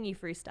start sending you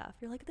free stuff,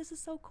 you're like, this is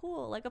so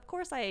cool. Like, of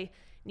course I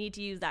need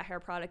to use that hair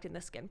product and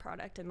this skin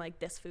product and like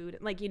this food.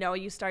 Like,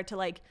 you start to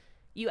like,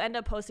 you end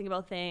up posting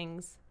about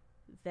things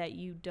that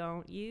you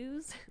don't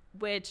use,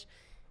 which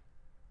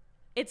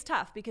it's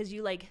tough because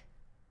you like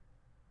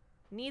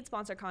need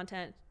sponsor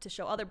content to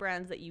show other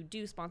brands that you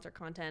do sponsor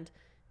content.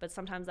 But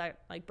sometimes that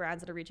like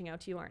brands that are reaching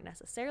out to you aren't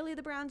necessarily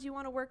the brands you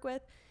want to work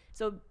with.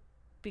 So it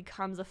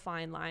becomes a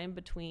fine line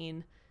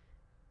between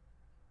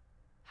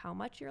how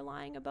much you're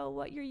lying about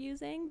what you're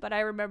using. But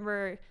I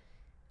remember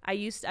I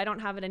don't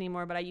have it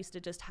anymore, but I used to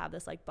just have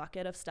this like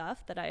bucket of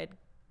stuff that I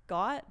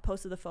had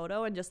posted the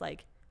photo and just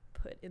like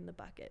put in the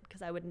bucket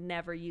because I would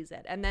never use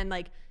it. And then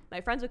like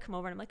my friends would come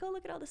over and I'm like, oh,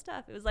 look at all this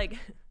stuff. It was like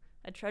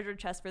a treasure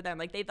chest for them.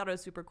 Like they thought it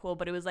was super cool,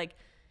 but it was like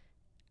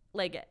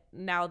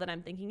now that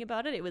I'm thinking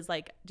about it, it was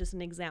like just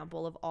an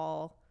example of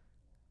all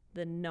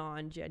the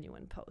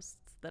non-genuine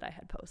posts that I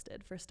had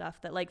posted for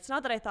stuff that like, it's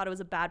not that I thought it was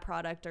a bad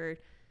product or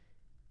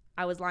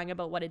I was lying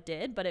about what it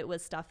did, but it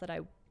was stuff that I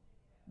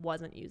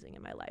wasn't using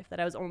in my life, that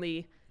I was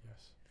only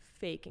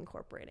fake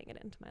incorporating it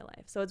into my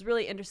life. So it's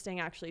really interesting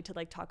actually to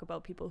like talk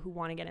about people who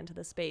want to get into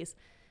this space.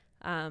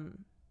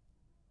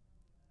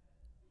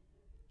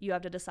 You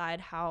have to decide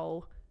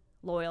how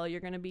loyal you're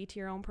going to be to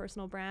your own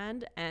personal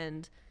brand.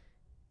 And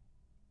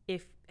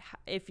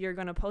if you're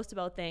going to post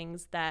about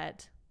things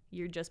that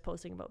you're just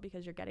posting about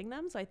because you're getting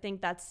them. So I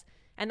think that's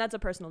a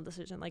personal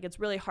decision. Like it's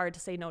really hard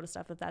to say no to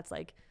stuff if that's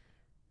like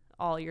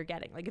all you're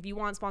getting. Like if you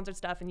want sponsored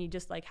stuff and you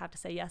just like have to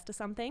say yes to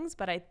some things,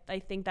 but I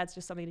think that's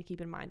just something to keep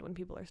in mind when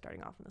people are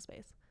starting off in the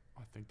space.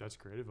 I think that's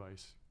great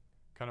advice.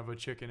 Kind of a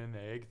chicken and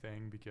the egg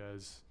thing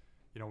because,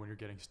 when you're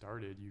getting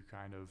started, you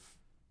kind of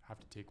have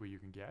to take what you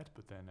can get,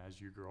 but then as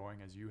you're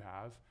growing, as you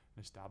have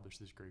and establish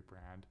this great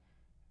brand,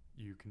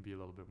 you can be a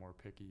little bit more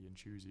picky and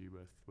choosy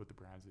with the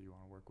brands that you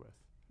want to work with.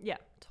 Yeah,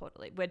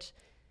 totally. Which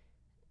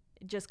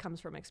just comes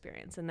from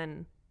experience. And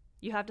then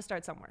you have to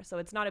start somewhere. So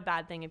it's not a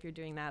bad thing if you're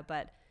doing that,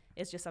 but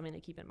it's just something to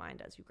keep in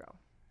mind as you grow.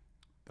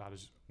 That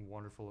is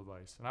wonderful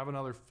advice. And I have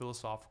another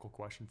philosophical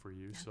question for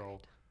you. Oh, so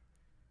great.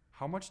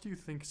 How much do you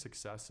think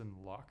success and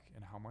luck,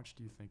 and how much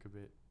do you think of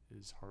it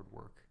is hard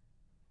work?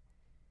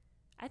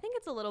 I think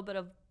it's a little bit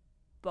of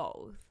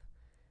both.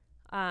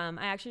 I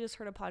actually just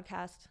heard a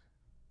podcast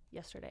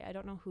yesterday. I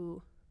don't know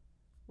who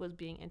was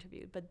being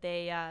interviewed, but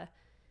they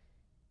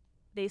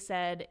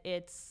said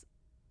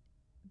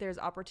there's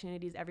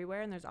opportunities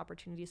everywhere and there's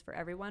opportunities for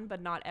everyone,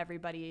 but not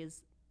everybody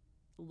is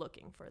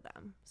looking for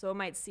them. So it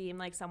might seem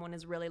like someone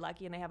is really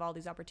lucky and they have all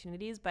these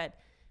opportunities, but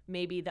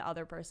maybe the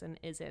other person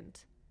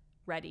isn't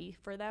ready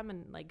for them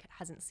and like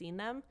hasn't seen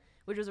them,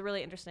 which was a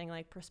really interesting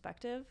like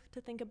perspective to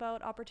think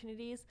about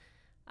opportunities.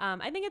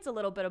 I think it's a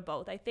little bit of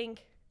both. I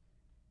think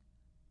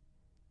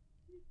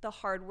the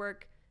hard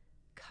work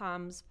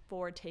comes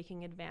for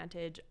taking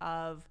advantage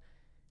of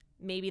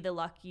maybe the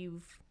luck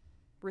you've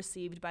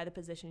received by the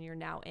position you're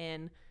now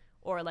in,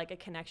 or like a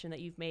connection that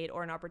you've made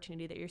or an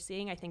opportunity that you're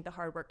seeing. I think the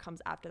hard work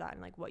comes after that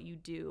and like what you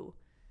do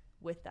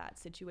with that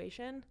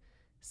situation.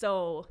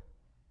 So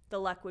the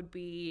luck would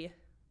be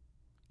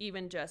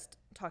even just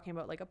talking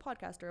about like a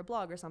podcast or a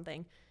blog or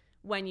something,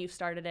 when you've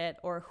started it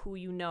or who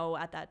you know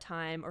at that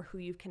time or who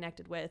you've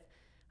connected with.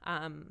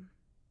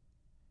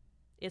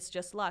 It's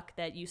just luck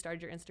that you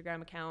started your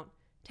Instagram account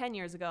 10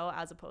 years ago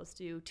as opposed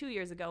to 2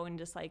 years ago and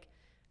just like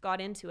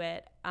got into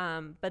it.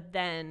 But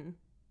then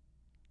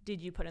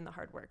did you put in the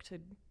hard work to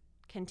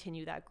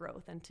continue that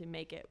growth and to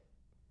make it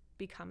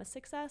become a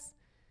success?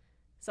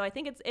 So I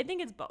think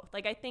it's both.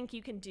 Like, I think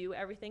you can do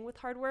everything with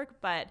hard work,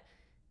 but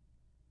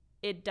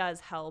it does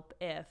help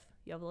if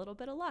you have a little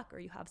bit of luck or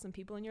you have some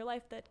people in your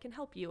life that can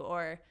help you,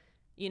 or,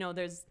 you know,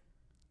 there's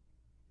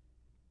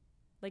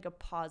like a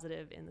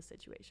positive in the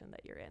situation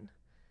that you're in.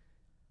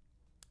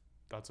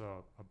 That's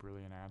a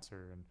brilliant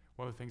answer. And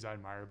one of the things I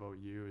admire about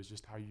you is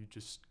just how you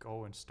just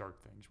go and start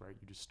things, right?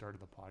 You just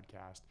started the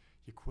podcast,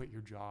 you quit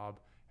your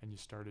job, and you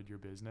started your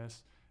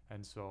business.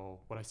 And so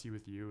what I see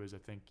with you is, I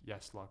think,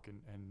 yes, luck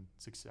and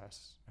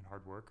success and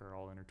hard work are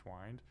all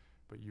intertwined,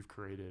 but you've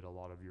created a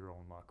lot of your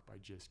own luck by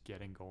just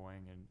getting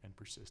going and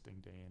persisting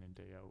day in and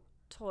day out.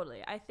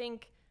 Totally. I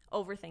think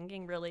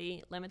overthinking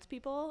really limits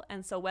people.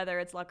 And so whether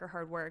it's luck or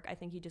hard work, I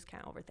think you just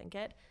can't overthink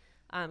it.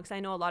 Because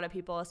I know a lot of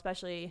people,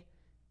 especially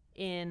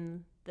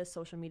in the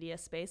social media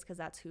space, because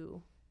that's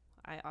who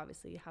I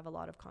obviously have a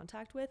lot of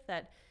contact with,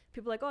 that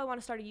people are like, oh, I want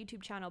to start a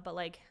YouTube channel, but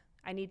like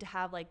I need to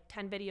have like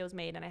 10 videos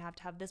made and I have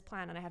to have this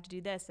plan and I have to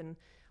do this. And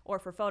or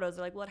for photos,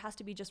 they're like, well, it has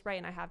to be just right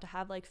and I have to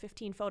have like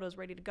 15 photos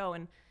ready to go.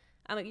 And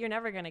I'm like, you're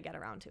never going to get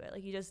around to it.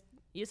 Like you just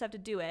have to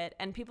do it.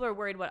 And people are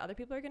worried what other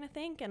people are going to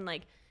think. And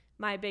like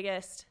my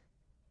biggest,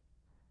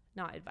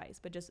 not advice,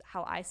 but just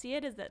how I see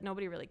it is that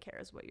nobody really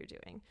cares what you're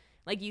doing.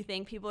 Like you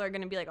think people are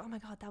going to be like, oh my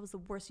God, that was the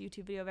worst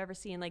YouTube video I've ever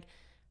seen. Like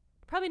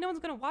probably no one's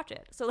going to watch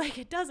it. So like,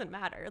 it doesn't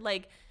matter.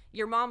 Like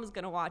your mom is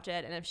going to watch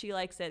it. And if she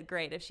likes it,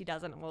 great. If she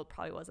doesn't, well, it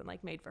probably wasn't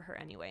like made for her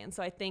anyway. And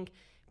so I think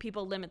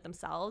people limit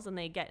themselves and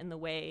they get in the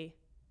way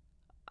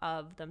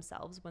of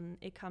themselves when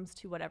it comes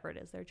to whatever it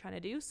is they're trying to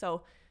do.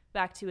 So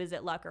back to, is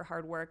it luck or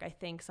hard work? I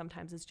think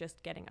sometimes it's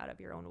just getting out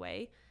of your own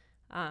way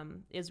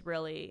is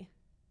really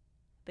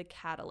the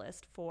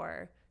catalyst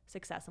for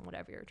success in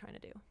whatever you're trying to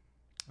do.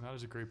 And that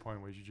is a great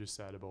point, what you just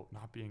said about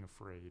not being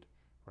afraid,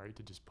 right?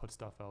 To just put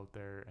stuff out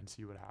there and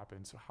see what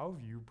happens. So how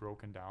have you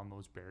broken down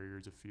those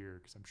barriers of fear?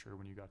 Because I'm sure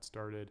when you got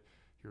started,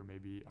 you were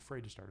maybe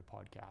afraid to start a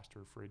podcast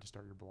or afraid to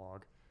start your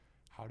blog.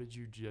 How did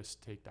you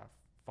just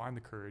find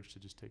the courage to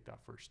just take that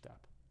first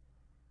step?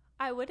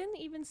 I wouldn't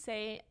even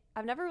say,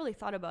 I've never really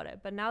thought about it,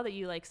 but now that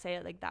you like say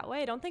it like that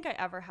way, I don't think I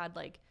ever had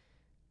like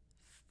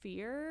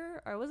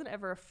fear, or I wasn't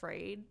ever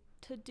afraid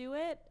to do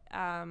it.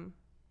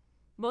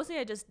 Mostly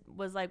I just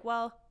was like,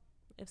 well,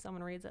 if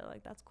someone reads it,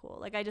 like that's cool.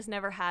 Like I just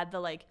never had the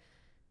like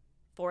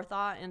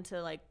forethought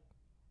into like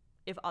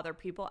if other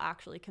people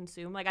actually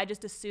consume. Like I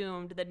just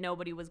assumed that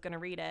nobody was going to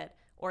read it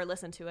or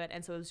listen to it,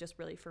 and so it was just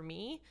really for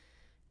me.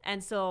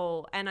 And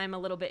so, and I'm a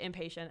little bit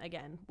impatient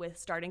again with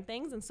starting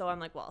things, and so I'm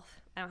like, well,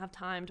 I don't have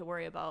time to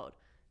worry about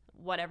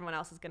what everyone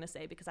else is going to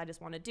say because I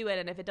just want to do it.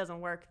 And if it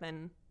doesn't work,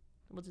 then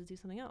we'll just do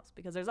something else,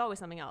 because there's always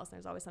something else.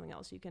 There's always something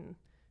else you can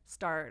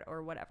start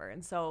or whatever.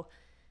 And so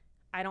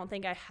I don't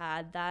think I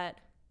had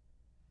that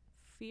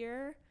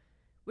fear,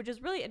 which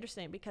is really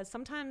interesting, because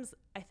sometimes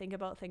I think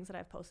about things that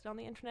I've posted on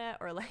the internet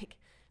or like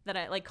that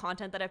I like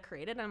content that I've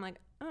created, and I'm like,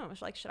 oh,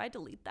 like, should I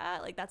delete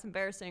that? Like that's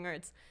embarrassing. Or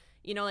it's,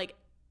 you know, like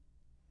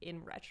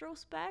in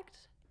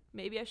retrospect,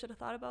 maybe I should have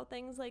thought about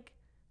things like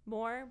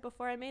more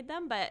before I made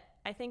them. But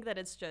I think that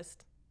it's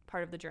just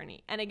part of the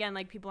journey. And again,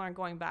 like people aren't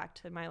going back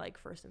to my like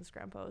first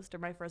Instagram post or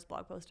my first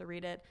blog post to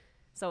read it.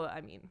 So,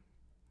 I mean,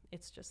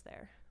 it's just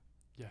there.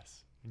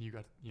 Yes. And you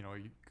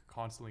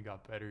constantly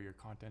got better. Your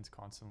content's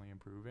constantly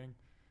improving,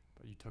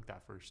 but you took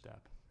that first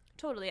step.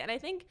 Totally. And I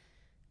think,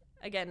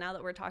 again, now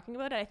that we're talking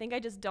about it, I think I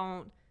just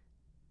don't,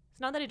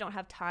 it's not that I don't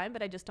have time,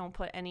 but I just don't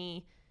put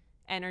any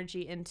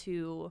energy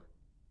into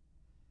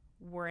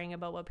worrying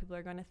about what people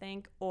are going to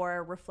think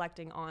or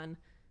reflecting on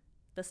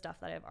the stuff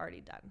that I've already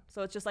done.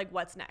 So it's just like,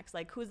 what's next?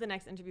 Like, who's the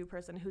next interview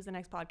person? Who's the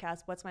next podcast?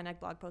 What's my next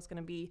blog post going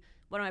to be?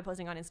 What am I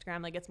posting on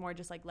Instagram? Like, it's more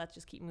just like, let's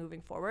just keep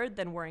moving forward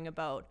than worrying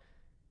about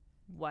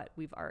what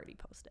we've already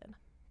posted.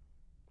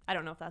 I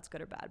don't know if that's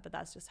good or bad, but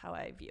that's just how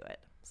I view it.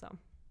 So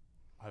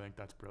I think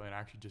that's brilliant. I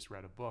actually just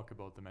read a book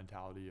about the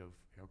mentality of,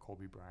 you know,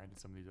 Kobe Bryant and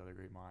some of these other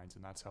great minds,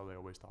 and that's how they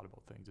always thought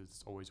about things.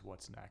 It's always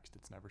what's next.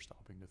 It's never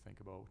stopping to think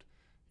about,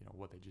 you know,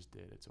 what they just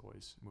did. It's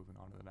always moving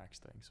on to the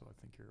next thing. So I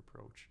think your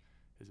approach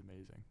is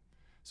amazing.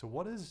 So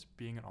what does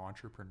being an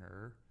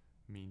entrepreneur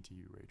mean to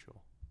you,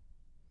 Rachel?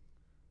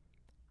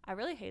 I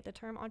really hate the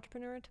term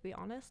entrepreneur, to be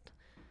honest.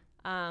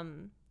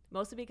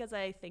 Mostly because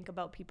I think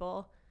about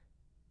people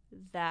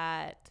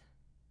that,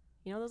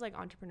 you know, those like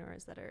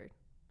entrepreneurs that are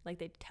like,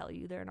 they tell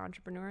you they're an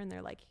entrepreneur and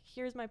they're like,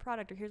 here's my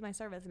product or here's my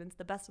service and it's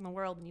the best in the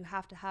world and you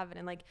have to have it.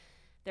 And like,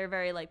 they're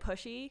very like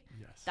pushy.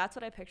 Yes. That's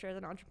what I picture as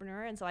an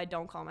entrepreneur. And so I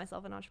don't call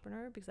myself an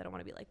entrepreneur because I don't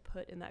want to be like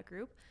put in that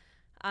group.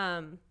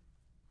 And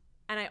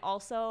I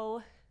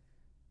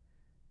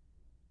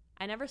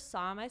never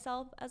saw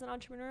myself as an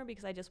entrepreneur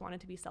because I just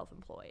wanted to be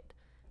self-employed.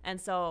 And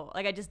so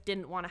like, I just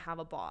didn't want to have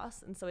a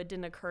boss. And so it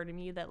didn't occur to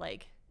me that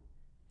like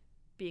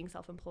being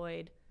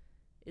self-employed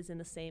is in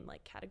the same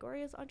like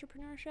category as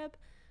entrepreneurship.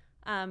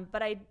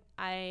 But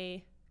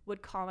I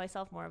would call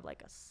myself more of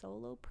like a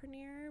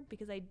solopreneur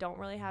because I don't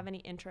really have any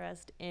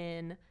interest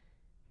in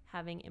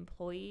having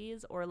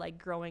employees or like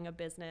growing a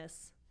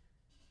business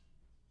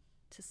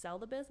to sell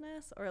the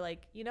business or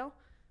like, you know,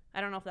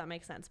 I don't know if that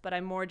makes sense, but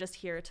I'm more just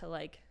here to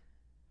like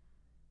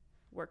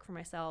work for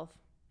myself,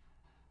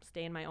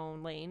 stay in my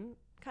own lane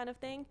kind of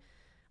thing.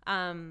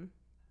 So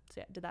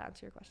yeah, did that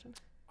answer your question?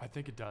 I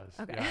think it does.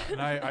 Okay. Yeah.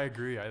 And I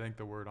agree. I think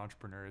the word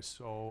entrepreneur is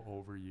so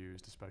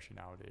overused, especially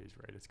nowadays,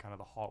 right? It's kind of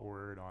the hot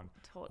word on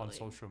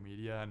social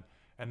media.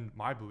 And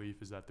my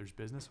belief is that there's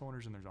business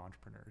owners and there's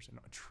entrepreneurs. And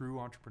true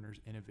entrepreneurs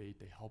innovate.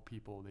 They help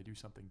people. They do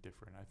something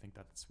different. I think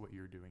that's what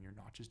you're doing. You're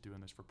not just doing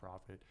this for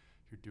profit.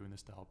 You're doing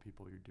this to help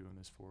people. You're doing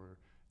this for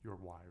your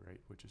why, right?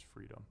 Which is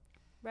freedom.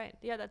 Right.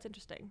 Yeah, that's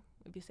interesting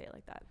if you say it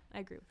like that. I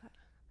agree with that.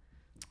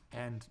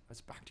 And let's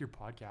back to your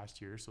podcast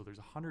here. So there's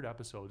 100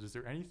 episodes. Is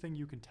there anything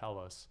you can tell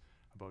us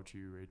about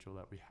you, Rachel,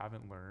 that we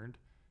haven't learned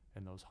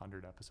in those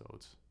 100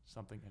 episodes?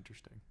 Something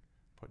interesting.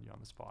 Putting you on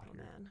the spot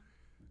here.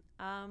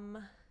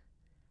 Man.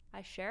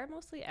 I share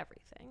mostly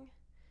everything.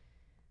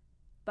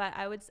 But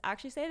I would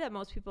actually say that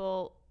most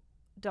people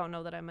don't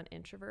know that I'm an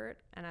introvert,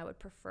 and I would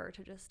prefer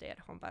to just stay at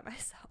home by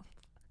myself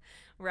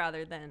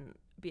rather than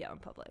be out in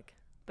public.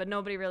 But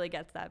nobody really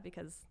gets that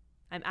because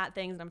I'm at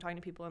things and I'm talking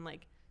to people, and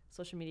like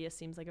social media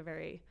seems like a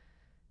very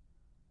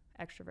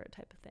extrovert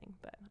type of thing,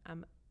 but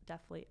I'm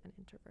definitely an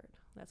introvert.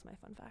 That's my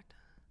fun fact.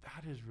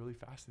 That is really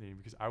fascinating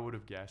because I would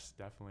have guessed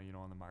definitely, you know,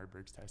 on the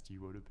Myers-Briggs test, you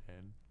would have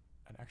been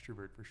an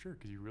extrovert for sure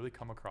because you really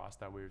come across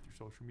that way with your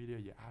social media.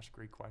 You ask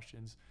great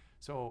questions.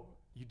 So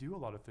you do a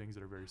lot of things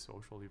that are very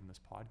social, even this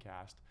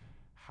podcast.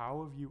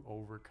 How have you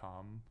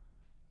overcome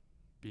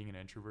being an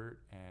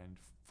introvert and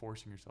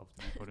forcing yourself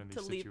to be put in these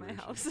to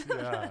situations? leave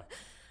my house.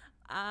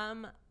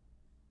 Yeah.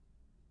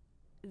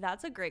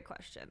 That's a great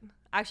question.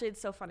 Actually,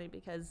 it's so funny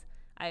because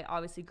I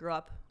obviously grew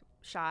up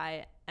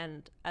shy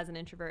and as an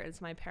introvert, and so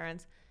my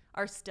parents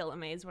are still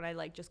amazed when I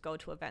like just go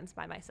to events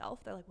by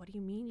myself. They're like, what do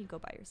you mean you go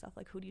by yourself?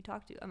 Like, who do you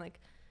talk to? I'm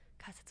like,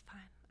 guys, it's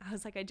fine. I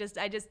was like, I just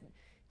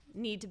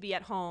need to be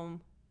at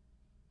home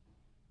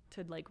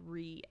to like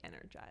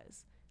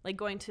re-energize. Like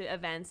going to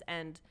events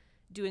and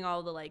doing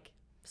all the like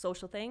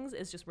social things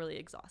is just really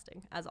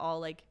exhausting, as all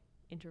like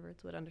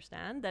introverts would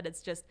understand, that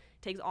it's just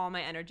takes all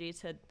my energy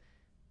to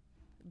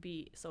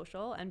be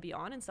social and be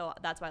on. And so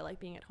that's why I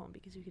like being at home,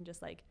 because you can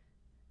just like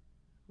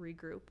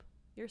regroup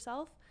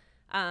yourself.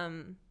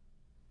 But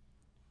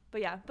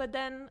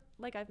then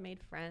like I've made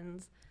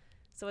friends,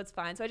 so it's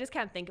fine. So I just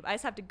can't I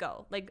just have to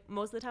go. Like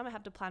most of the time I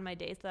have to plan my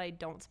days so that I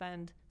don't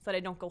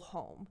go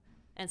home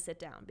and sit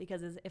down,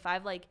 because if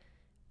I've like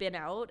been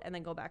out and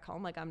then go back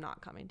home, like I'm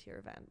not coming to your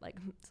event, like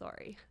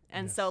sorry.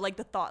 And Yes. So like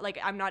the thought, like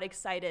I'm not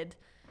excited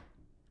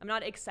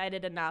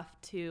enough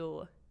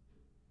to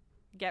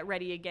get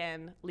ready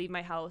again, leave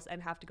my house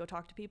and have to go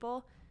talk to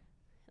people.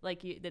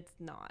 Like I'm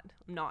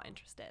not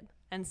interested.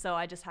 And so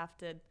I just have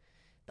to,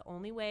 the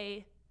only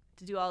way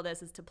to do all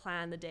this is to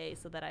plan the day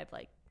so that I've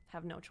like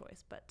have no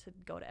choice but to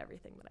go to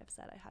everything that I've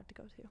said I had to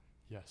go to.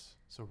 Yes.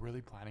 So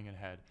really planning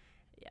ahead.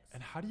 Yes.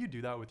 And how do you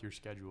do that with your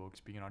schedule? Because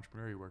being an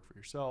entrepreneur, you work for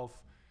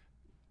yourself.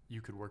 You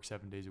could work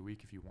 7 days a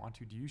week if you want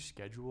to. Do you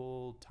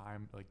schedule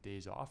time, like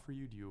days off for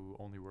you? Do you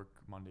only work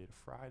Monday to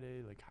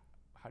Friday? Like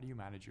how do you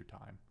manage your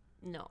time?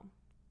 No.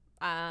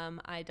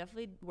 I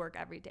definitely work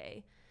every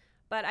day,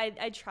 but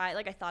I try,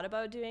 like I thought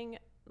about doing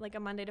like a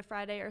Monday to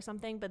Friday or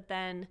something, but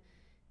then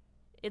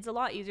it's a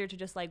lot easier to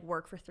just like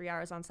work for 3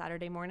 hours on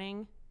Saturday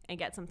morning and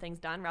get some things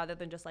done rather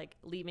than just like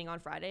leaving on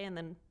Friday and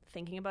then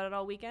thinking about it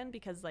all weekend,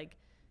 because like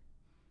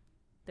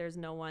there's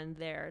no one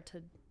there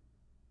to,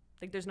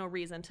 like there's no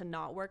reason to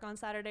not work on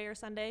Saturday or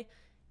Sunday.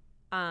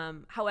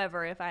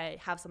 However, if I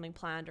have something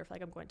planned, or if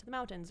like I'm going to the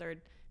mountains, or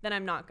then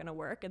I'm not going to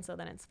work. And so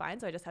then it's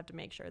fine. So I just have to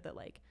make sure that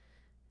like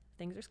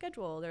things are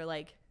scheduled, or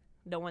like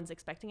no one's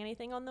expecting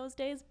anything on those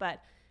days.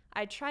 But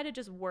I try to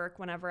just work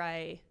whenever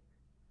I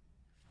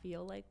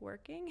feel like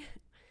working,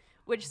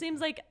 which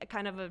seems like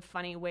kind of a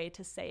funny way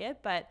to say it,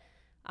 but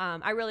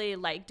I really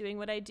like doing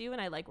what I do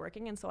and I like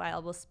working. And so I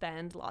will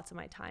spend lots of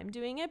my time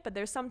doing it. But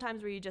there's some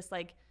times where you just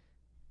like,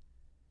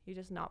 you're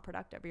just not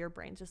productive. Your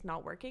brain's just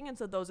not working. And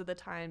so those are the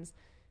times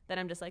that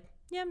I'm just like,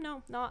 yeah,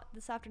 no, not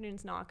this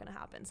afternoon's not going to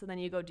happen. So then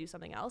you go do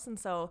something else. And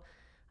so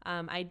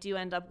I do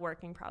end up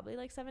working probably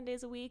like 7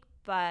 days a week,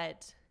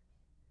 but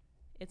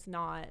it's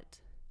not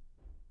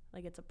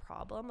like it's a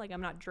problem. Like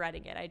I'm not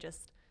dreading it. I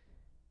just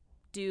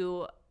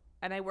do,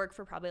 and I work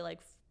for probably like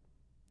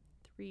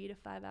 3 to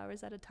 5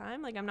 hours at a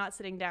time. Like I'm not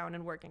sitting down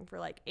and working for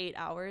like 8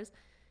 hours.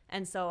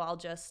 And so I'll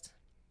just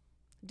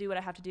do what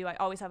I have to do. I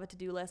always have a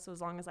to-do list. So as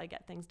long as I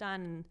get things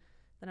done and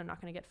that I'm not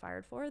going to get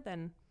fired for,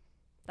 then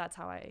that's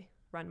how I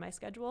run my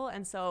schedule.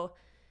 And so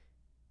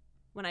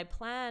when I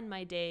plan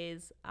my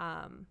days,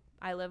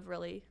 I live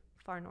really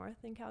far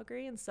north in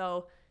Calgary. And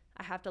so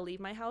I have to leave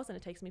my house and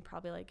it takes me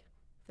probably like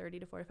 30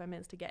 to 45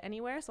 minutes to get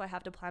anywhere. So I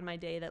have to plan my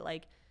day that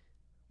like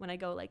when I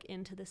go like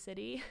into the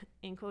city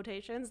in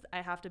quotations,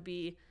 I have to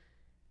be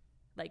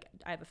like,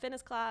 I have a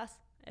fitness class.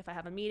 If I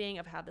have a meeting,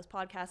 if I have this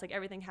podcast, like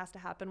everything has to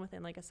happen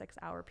within like a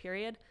 6-hour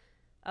period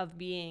of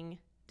being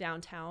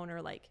downtown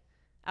or like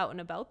out and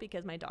about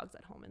because my dog's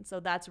at home. And so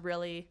that's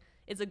really,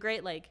 it's a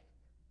great like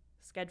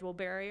schedule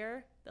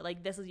barrier that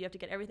like this is, you have to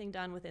get everything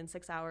done within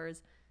 6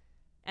 hours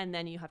and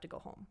then you have to go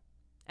home.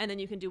 And then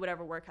you can do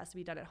whatever work has to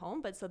be done at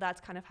home. But so that's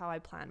kind of how I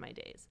plan my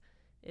days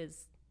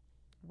is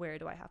where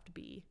do I have to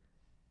be?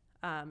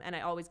 And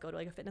I always go to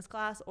like a fitness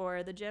class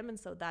or the gym. And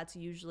so that's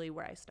usually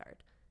where I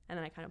start. And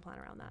then I kind of plan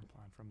around that.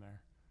 Plan from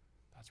there.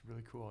 That's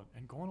really cool.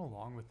 And going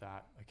along with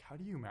that, like how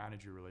do you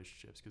manage your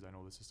relationships? Because I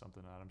know this is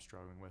something that I'm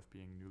struggling with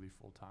being newly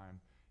full-time.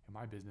 In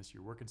my business,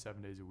 you're working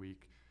 7 days a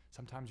week.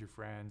 Sometimes your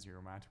friends, your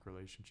romantic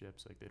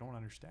relationships, like they don't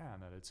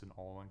understand that it's an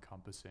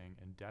all-encompassing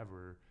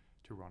endeavor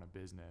to run a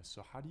business.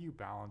 So how do you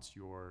balance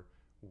your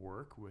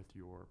work with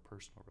your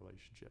personal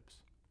relationships?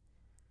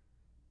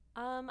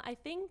 I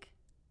think,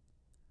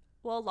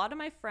 well, a lot of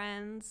my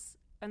friends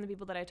and the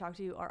people that I talk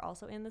to are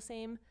also in the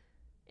same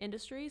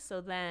industry.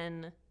 So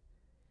then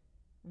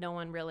no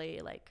one really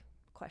like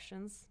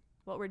questions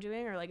what we're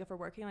doing or like if we're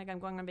working. Like I'm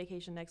going on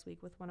vacation next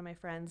week with one of my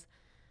friends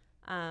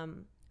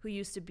who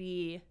used to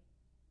be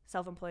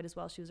self-employed as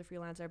well. She was a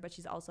freelancer, but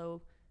she's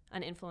also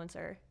an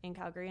influencer in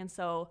Calgary. And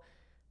so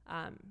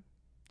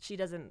she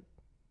doesn't,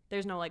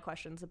 there's no like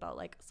questions about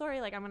like, sorry,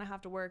 like I'm going to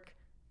have to work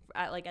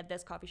at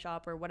this coffee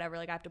shop or whatever.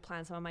 Like I have to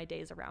plan some of my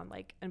days around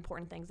like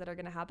important things that are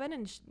going to happen.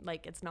 And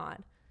like, it's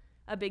not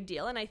a big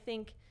deal. And I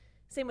think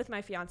same with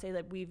my fiance,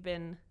 that we've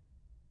been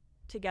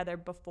together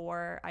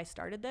before I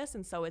started this.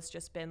 And so it's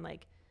just been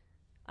like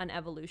an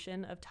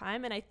evolution of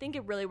time. And I think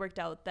it really worked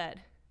out that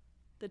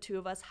the two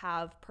of us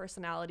have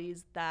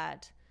personalities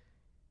that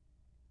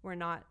we're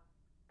not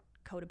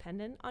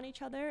codependent on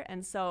each other.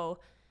 And so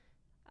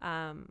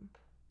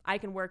I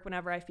can work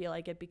whenever I feel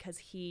like it because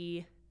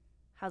he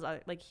has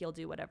like he'll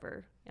do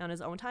whatever on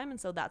his own time. And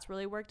so that's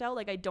really worked out.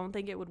 Like I don't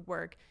think it would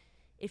work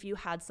if you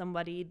had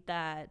somebody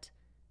that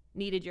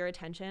needed your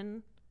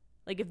attention.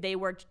 Like if they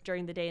worked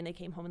during the day and they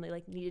came home and they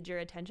like needed your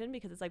attention,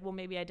 because it's like, well,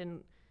 maybe I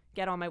didn't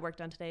get all my work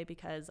done today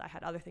because I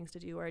had other things to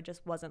do or I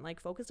just wasn't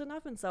like focused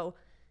enough. And so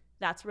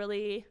that's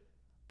really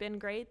been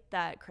great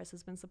that Chris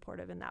has been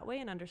supportive in that way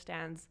and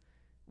understands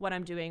what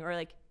I'm doing. Or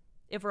like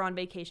if we're on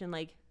vacation,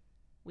 like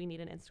we need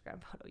an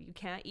Instagram photo. You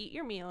can't eat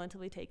your meal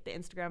until we take the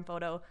Instagram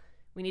photo.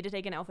 We need to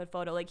take an outfit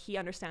photo. Like he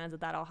understands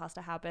that all has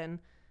to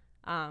happen.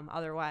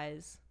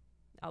 Otherwise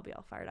I'll be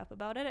all fired up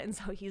about it. And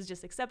so he's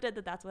just accepted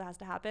that that's what has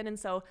to happen. And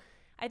so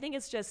I think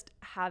it's just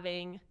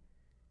having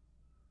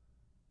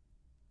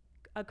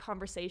a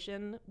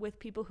conversation with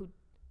people who,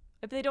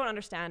 if they don't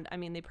understand, I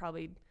mean, they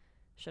probably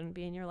shouldn't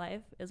be in your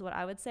life is what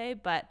I would say.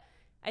 But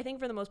I think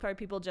for the most part,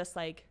 people just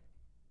like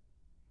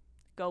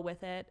go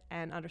with it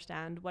and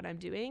understand what I'm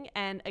doing.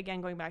 And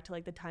again, going back to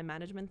like the time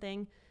management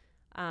thing,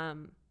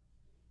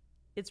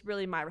 it's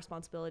really my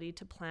responsibility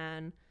to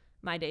plan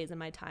my days and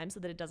my time so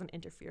that it doesn't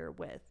interfere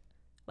with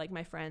like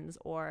my friends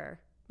or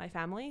my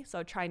family.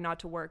 So try not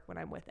to work when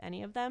I'm with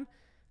any of them.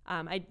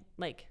 I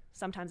like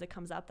sometimes it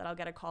comes up that I'll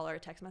get a call or a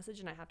text message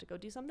and I have to go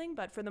do something,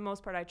 but for the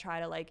most part I try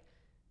to like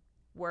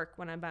work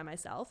when I'm by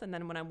myself, and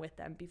then when I'm with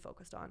them be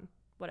focused on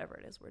whatever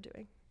it is we're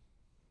doing.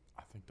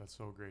 I think that's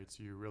so great.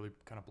 So you really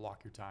kind of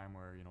block your time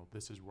where, you know,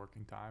 this is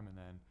working time and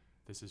then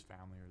this is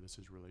family or this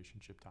is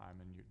relationship time,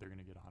 and they're going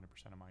to get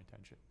 100% of my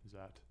attention. Is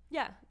that?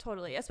 Yeah,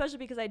 totally. Especially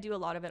because I do a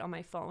lot of it on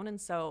my phone.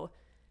 And so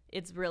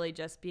it's really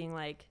just being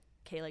like,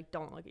 okay, like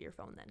don't look at your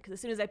phone then. Because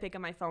as soon as I pick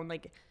up my phone,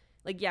 like,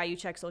 yeah, you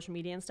check social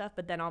media and stuff,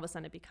 but then all of a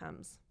sudden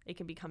it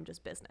can become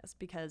just business,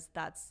 because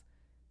that's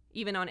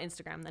even on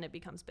Instagram, then it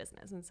becomes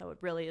business. And so it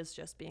really is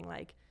just being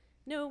like,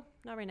 no,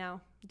 not right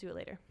now. Do it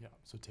later. Yeah.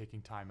 So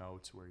taking time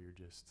outs where you're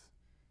just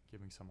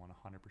giving someone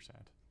 100%.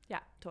 Yeah,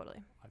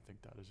 totally. I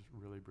think that is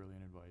really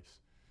brilliant advice.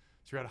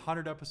 So you're at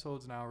 100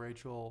 episodes now,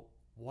 Rachel.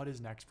 What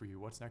is next for you?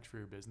 What's next for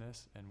your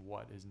business, and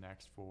what is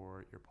next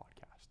for your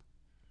podcast?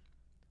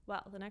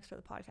 Well, the next for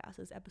the podcast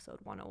is episode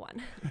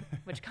 101,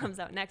 which comes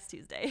out next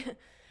Tuesday.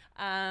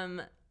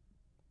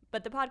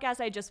 But the podcast,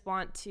 I just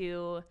want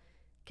to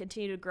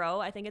continue to grow.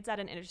 I think it's at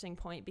an interesting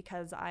point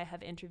because I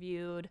have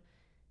interviewed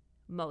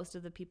most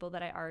of the people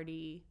that I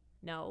already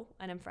know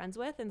and am friends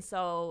with. And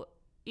so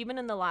even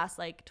in the last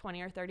like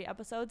 20 or 30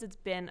 episodes, it's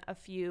been a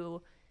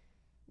few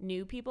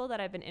new people that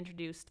I've been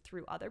introduced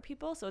through other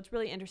people. So it's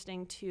really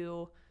interesting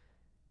to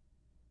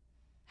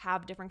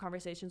have different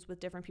conversations with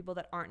different people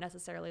that aren't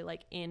necessarily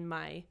like in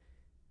my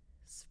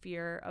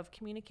sphere of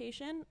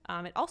communication.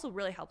 It also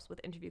really helps with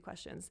interview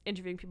questions.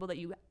 Interviewing people that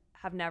you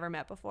have never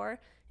met before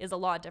is a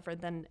lot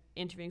different than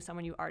interviewing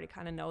someone you already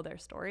kind of know their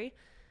story.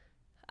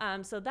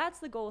 So that's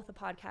the goal with the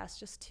podcast,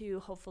 just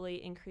to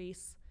hopefully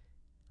increase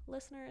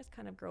listeners,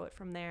 kind of grow it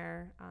from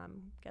there,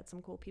 get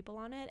some cool people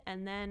on it.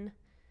 And then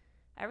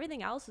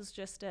everything else is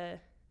just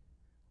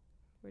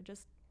we're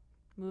just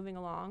moving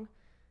along.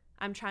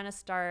 I'm trying to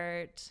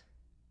start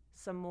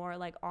some more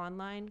like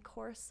online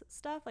course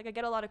stuff. Like I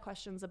get a lot of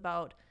questions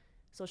about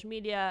social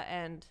media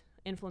and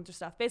influencer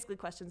stuff, basically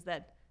questions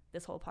that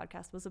this whole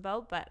podcast was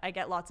about, but I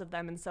get lots of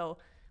them. And so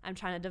I'm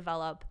trying to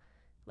develop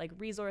like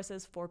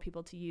resources for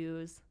people to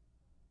use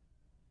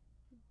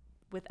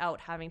without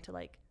having to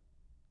like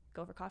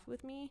go for coffee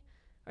with me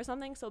or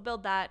something. So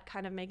build that,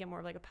 kind of make it more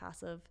of like a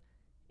passive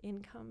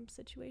income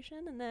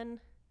situation. And then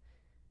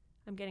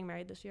I'm getting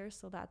married this year,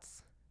 so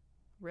that's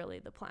really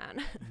the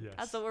plan. Yes.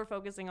 That's what we're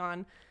focusing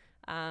on.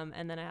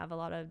 And then I have a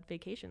lot of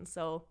vacations,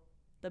 so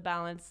the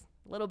balance,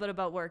 a little bit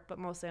about work, but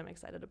mostly I'm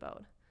excited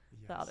about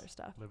the other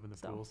stuff. Living the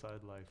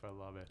poolside life. I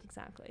love it.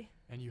 Exactly.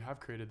 And you have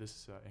created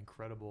this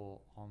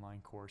incredible online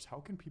course. How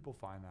can people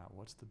find that?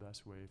 What's the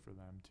best way for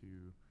them to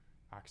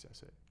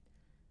access it?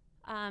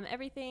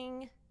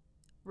 Everything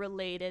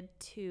related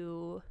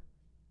to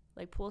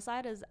like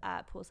poolside is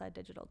at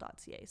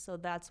poolsidedigital.ca. So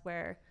that's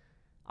where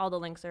all the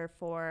links are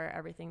for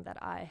everything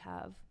that I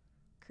have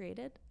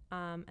created.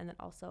 And then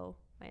also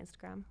my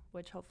Instagram,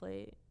 which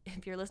hopefully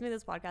if you're listening to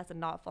this podcast and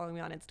not following me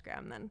on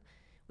Instagram, then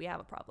we have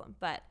a problem.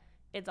 But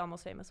it's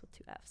Almost Famous with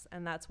 2 F's.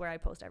 And that's where I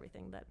post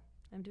everything that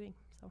I'm doing.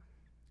 So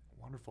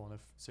wonderful. And if,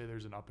 say,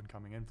 there's an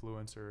up-and-coming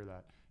influencer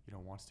that, you know,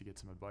 wants to get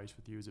some advice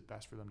with you, is it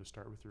best for them to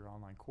start with your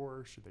online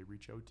course? Should they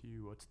reach out to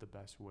you? What's the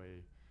best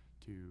way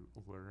to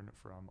learn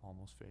from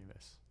Almost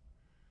Famous?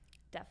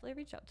 Definitely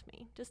reach out to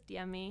me. Just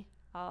DM me.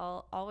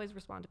 I'll always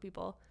respond to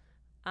people.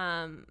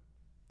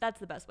 That's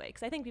the best way,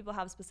 because I think people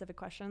have specific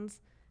questions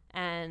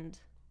and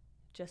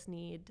just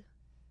need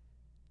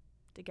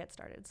to get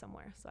started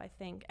somewhere. So I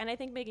think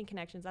making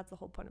connections, that's the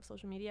whole point of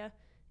social media,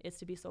 is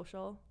to be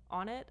social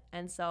on it.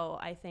 And so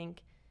I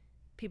think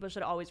people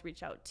should always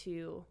reach out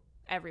to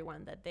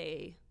everyone that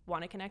they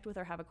want to connect with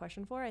or have a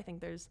question for. I think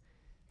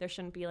there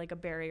shouldn't be like a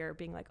barrier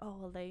being like, oh,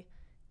 well, they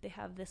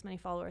have this many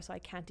followers, so I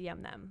can't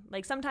DM them.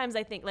 Like sometimes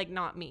I think, like,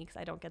 not me, because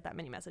I don't get that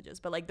many messages,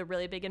 but like the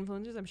really big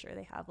influencers, I'm sure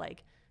they have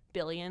like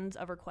billions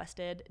of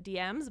requested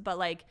DMs, but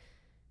like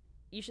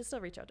you should still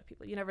reach out to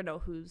people. You never know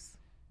who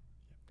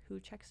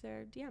checks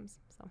their DMs.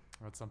 So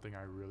that's something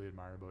I really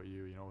admire about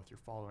you. You know, with your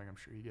following, I'm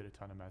sure you get a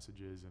ton of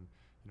messages, and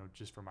you know,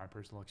 just from my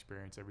personal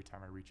experience, every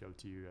time I reach out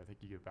to you, I think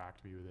you get back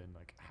to me within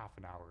like half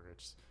an hour.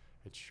 It's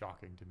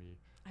shocking to me.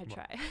 I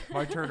try.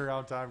 My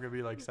turnaround time could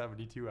be like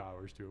 72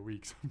 hours to a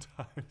week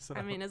sometimes.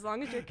 I mean, as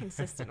long as you're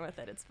consistent with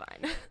it, it's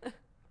fine.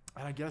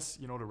 And I guess,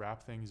 you know, to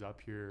wrap things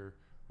up here,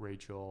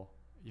 Rachel,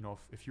 you know,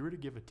 if you were to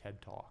give a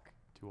TED Talk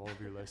to all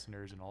of your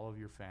listeners and all of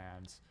your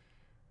fans,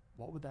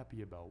 what would that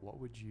be about?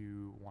 What would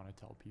you want to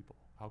tell people?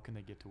 How can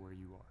they get to where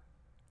you are?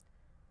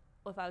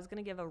 Well, if I was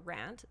going to give a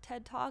rant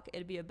TED Talk,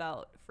 it'd be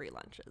about free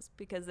lunches,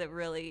 because it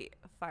really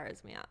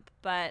fires me up.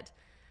 But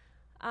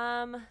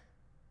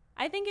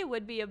I think it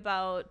would be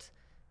about,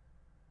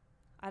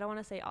 I don't want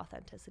to say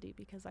authenticity,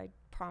 because I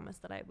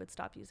promised that I would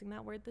stop using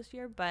that word this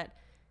year, but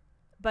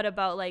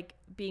about like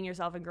being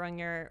yourself and growing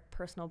your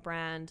personal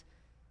brand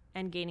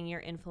and gaining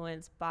your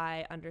influence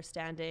by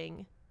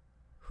understanding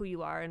who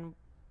you are and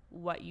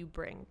what you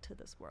bring to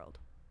this world.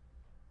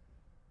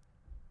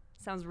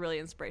 Sounds really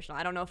inspirational.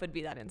 I don't know if it'd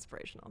be that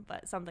inspirational,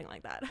 but something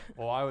like that.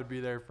 Well, I would be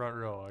there front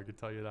row, I could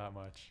tell you that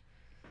much.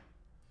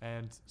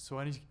 And so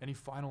any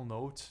final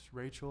notes,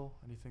 Rachel?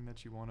 Anything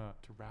that you want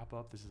to wrap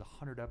up? This is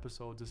 100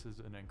 episodes. This is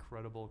an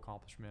incredible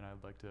accomplishment.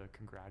 I'd like to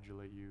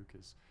congratulate you,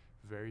 because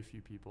very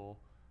few people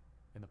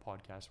in the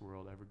podcast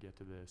world ever get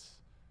to this.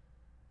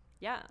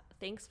 Yeah.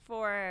 Thanks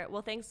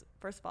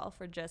first of all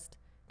for just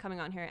coming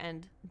on here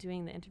and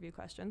doing the interview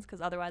questions,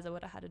 because otherwise I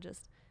would have had to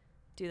just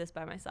do this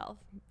by myself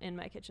in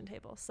my kitchen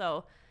table.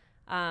 So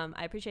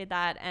I appreciate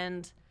that.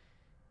 And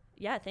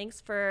yeah, thanks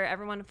for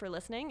everyone for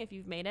listening. If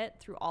you've made it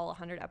through all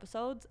 100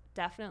 episodes,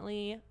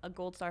 definitely a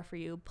gold star for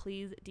you.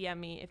 Please DM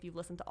me if you've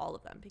listened to all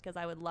of them, because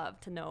I would love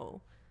to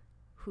know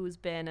who's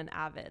been an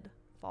avid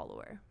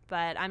follower.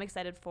 But I'm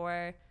excited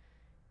for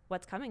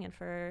what's coming and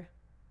for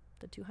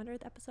the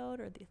 200th episode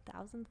or the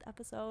 1000th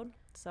episode.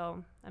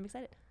 So I'm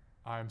excited.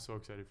 I'm so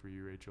excited for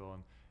you, Rachel.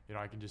 And, you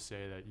know, I can just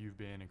say that you've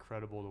been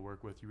incredible to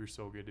work with. You were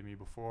so good to me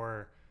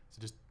before.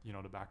 So just, you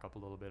know, to back up a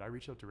little bit, I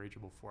reached out to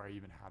Rachel before I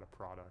even had a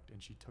product,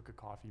 and she took a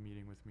coffee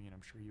meeting with me, and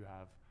I'm sure you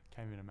have.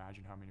 Can't even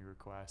imagine how many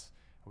requests.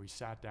 And we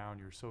sat down.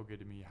 You were so good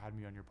to me. You had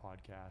me on your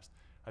podcast.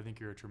 I think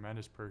you're a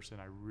tremendous person.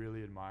 I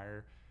really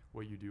admire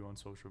what you do on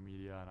social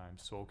media, and I'm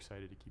so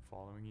excited to keep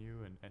following you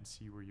and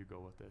see where you go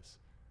with this.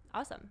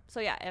 Awesome. So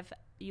yeah, if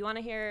you want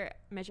to hear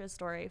Mitch's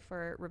story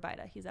for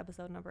Revita, he's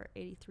episode number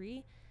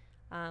 83,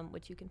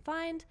 which you can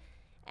find.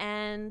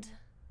 And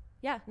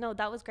yeah, no,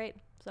 that was great.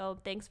 So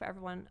thanks for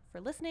everyone for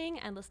listening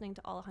and listening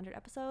to all 100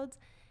 episodes.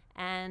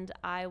 And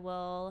I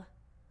will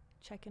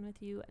check in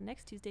with you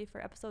next Tuesday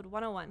for episode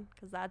 101,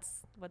 because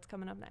that's what's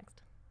coming up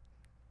next.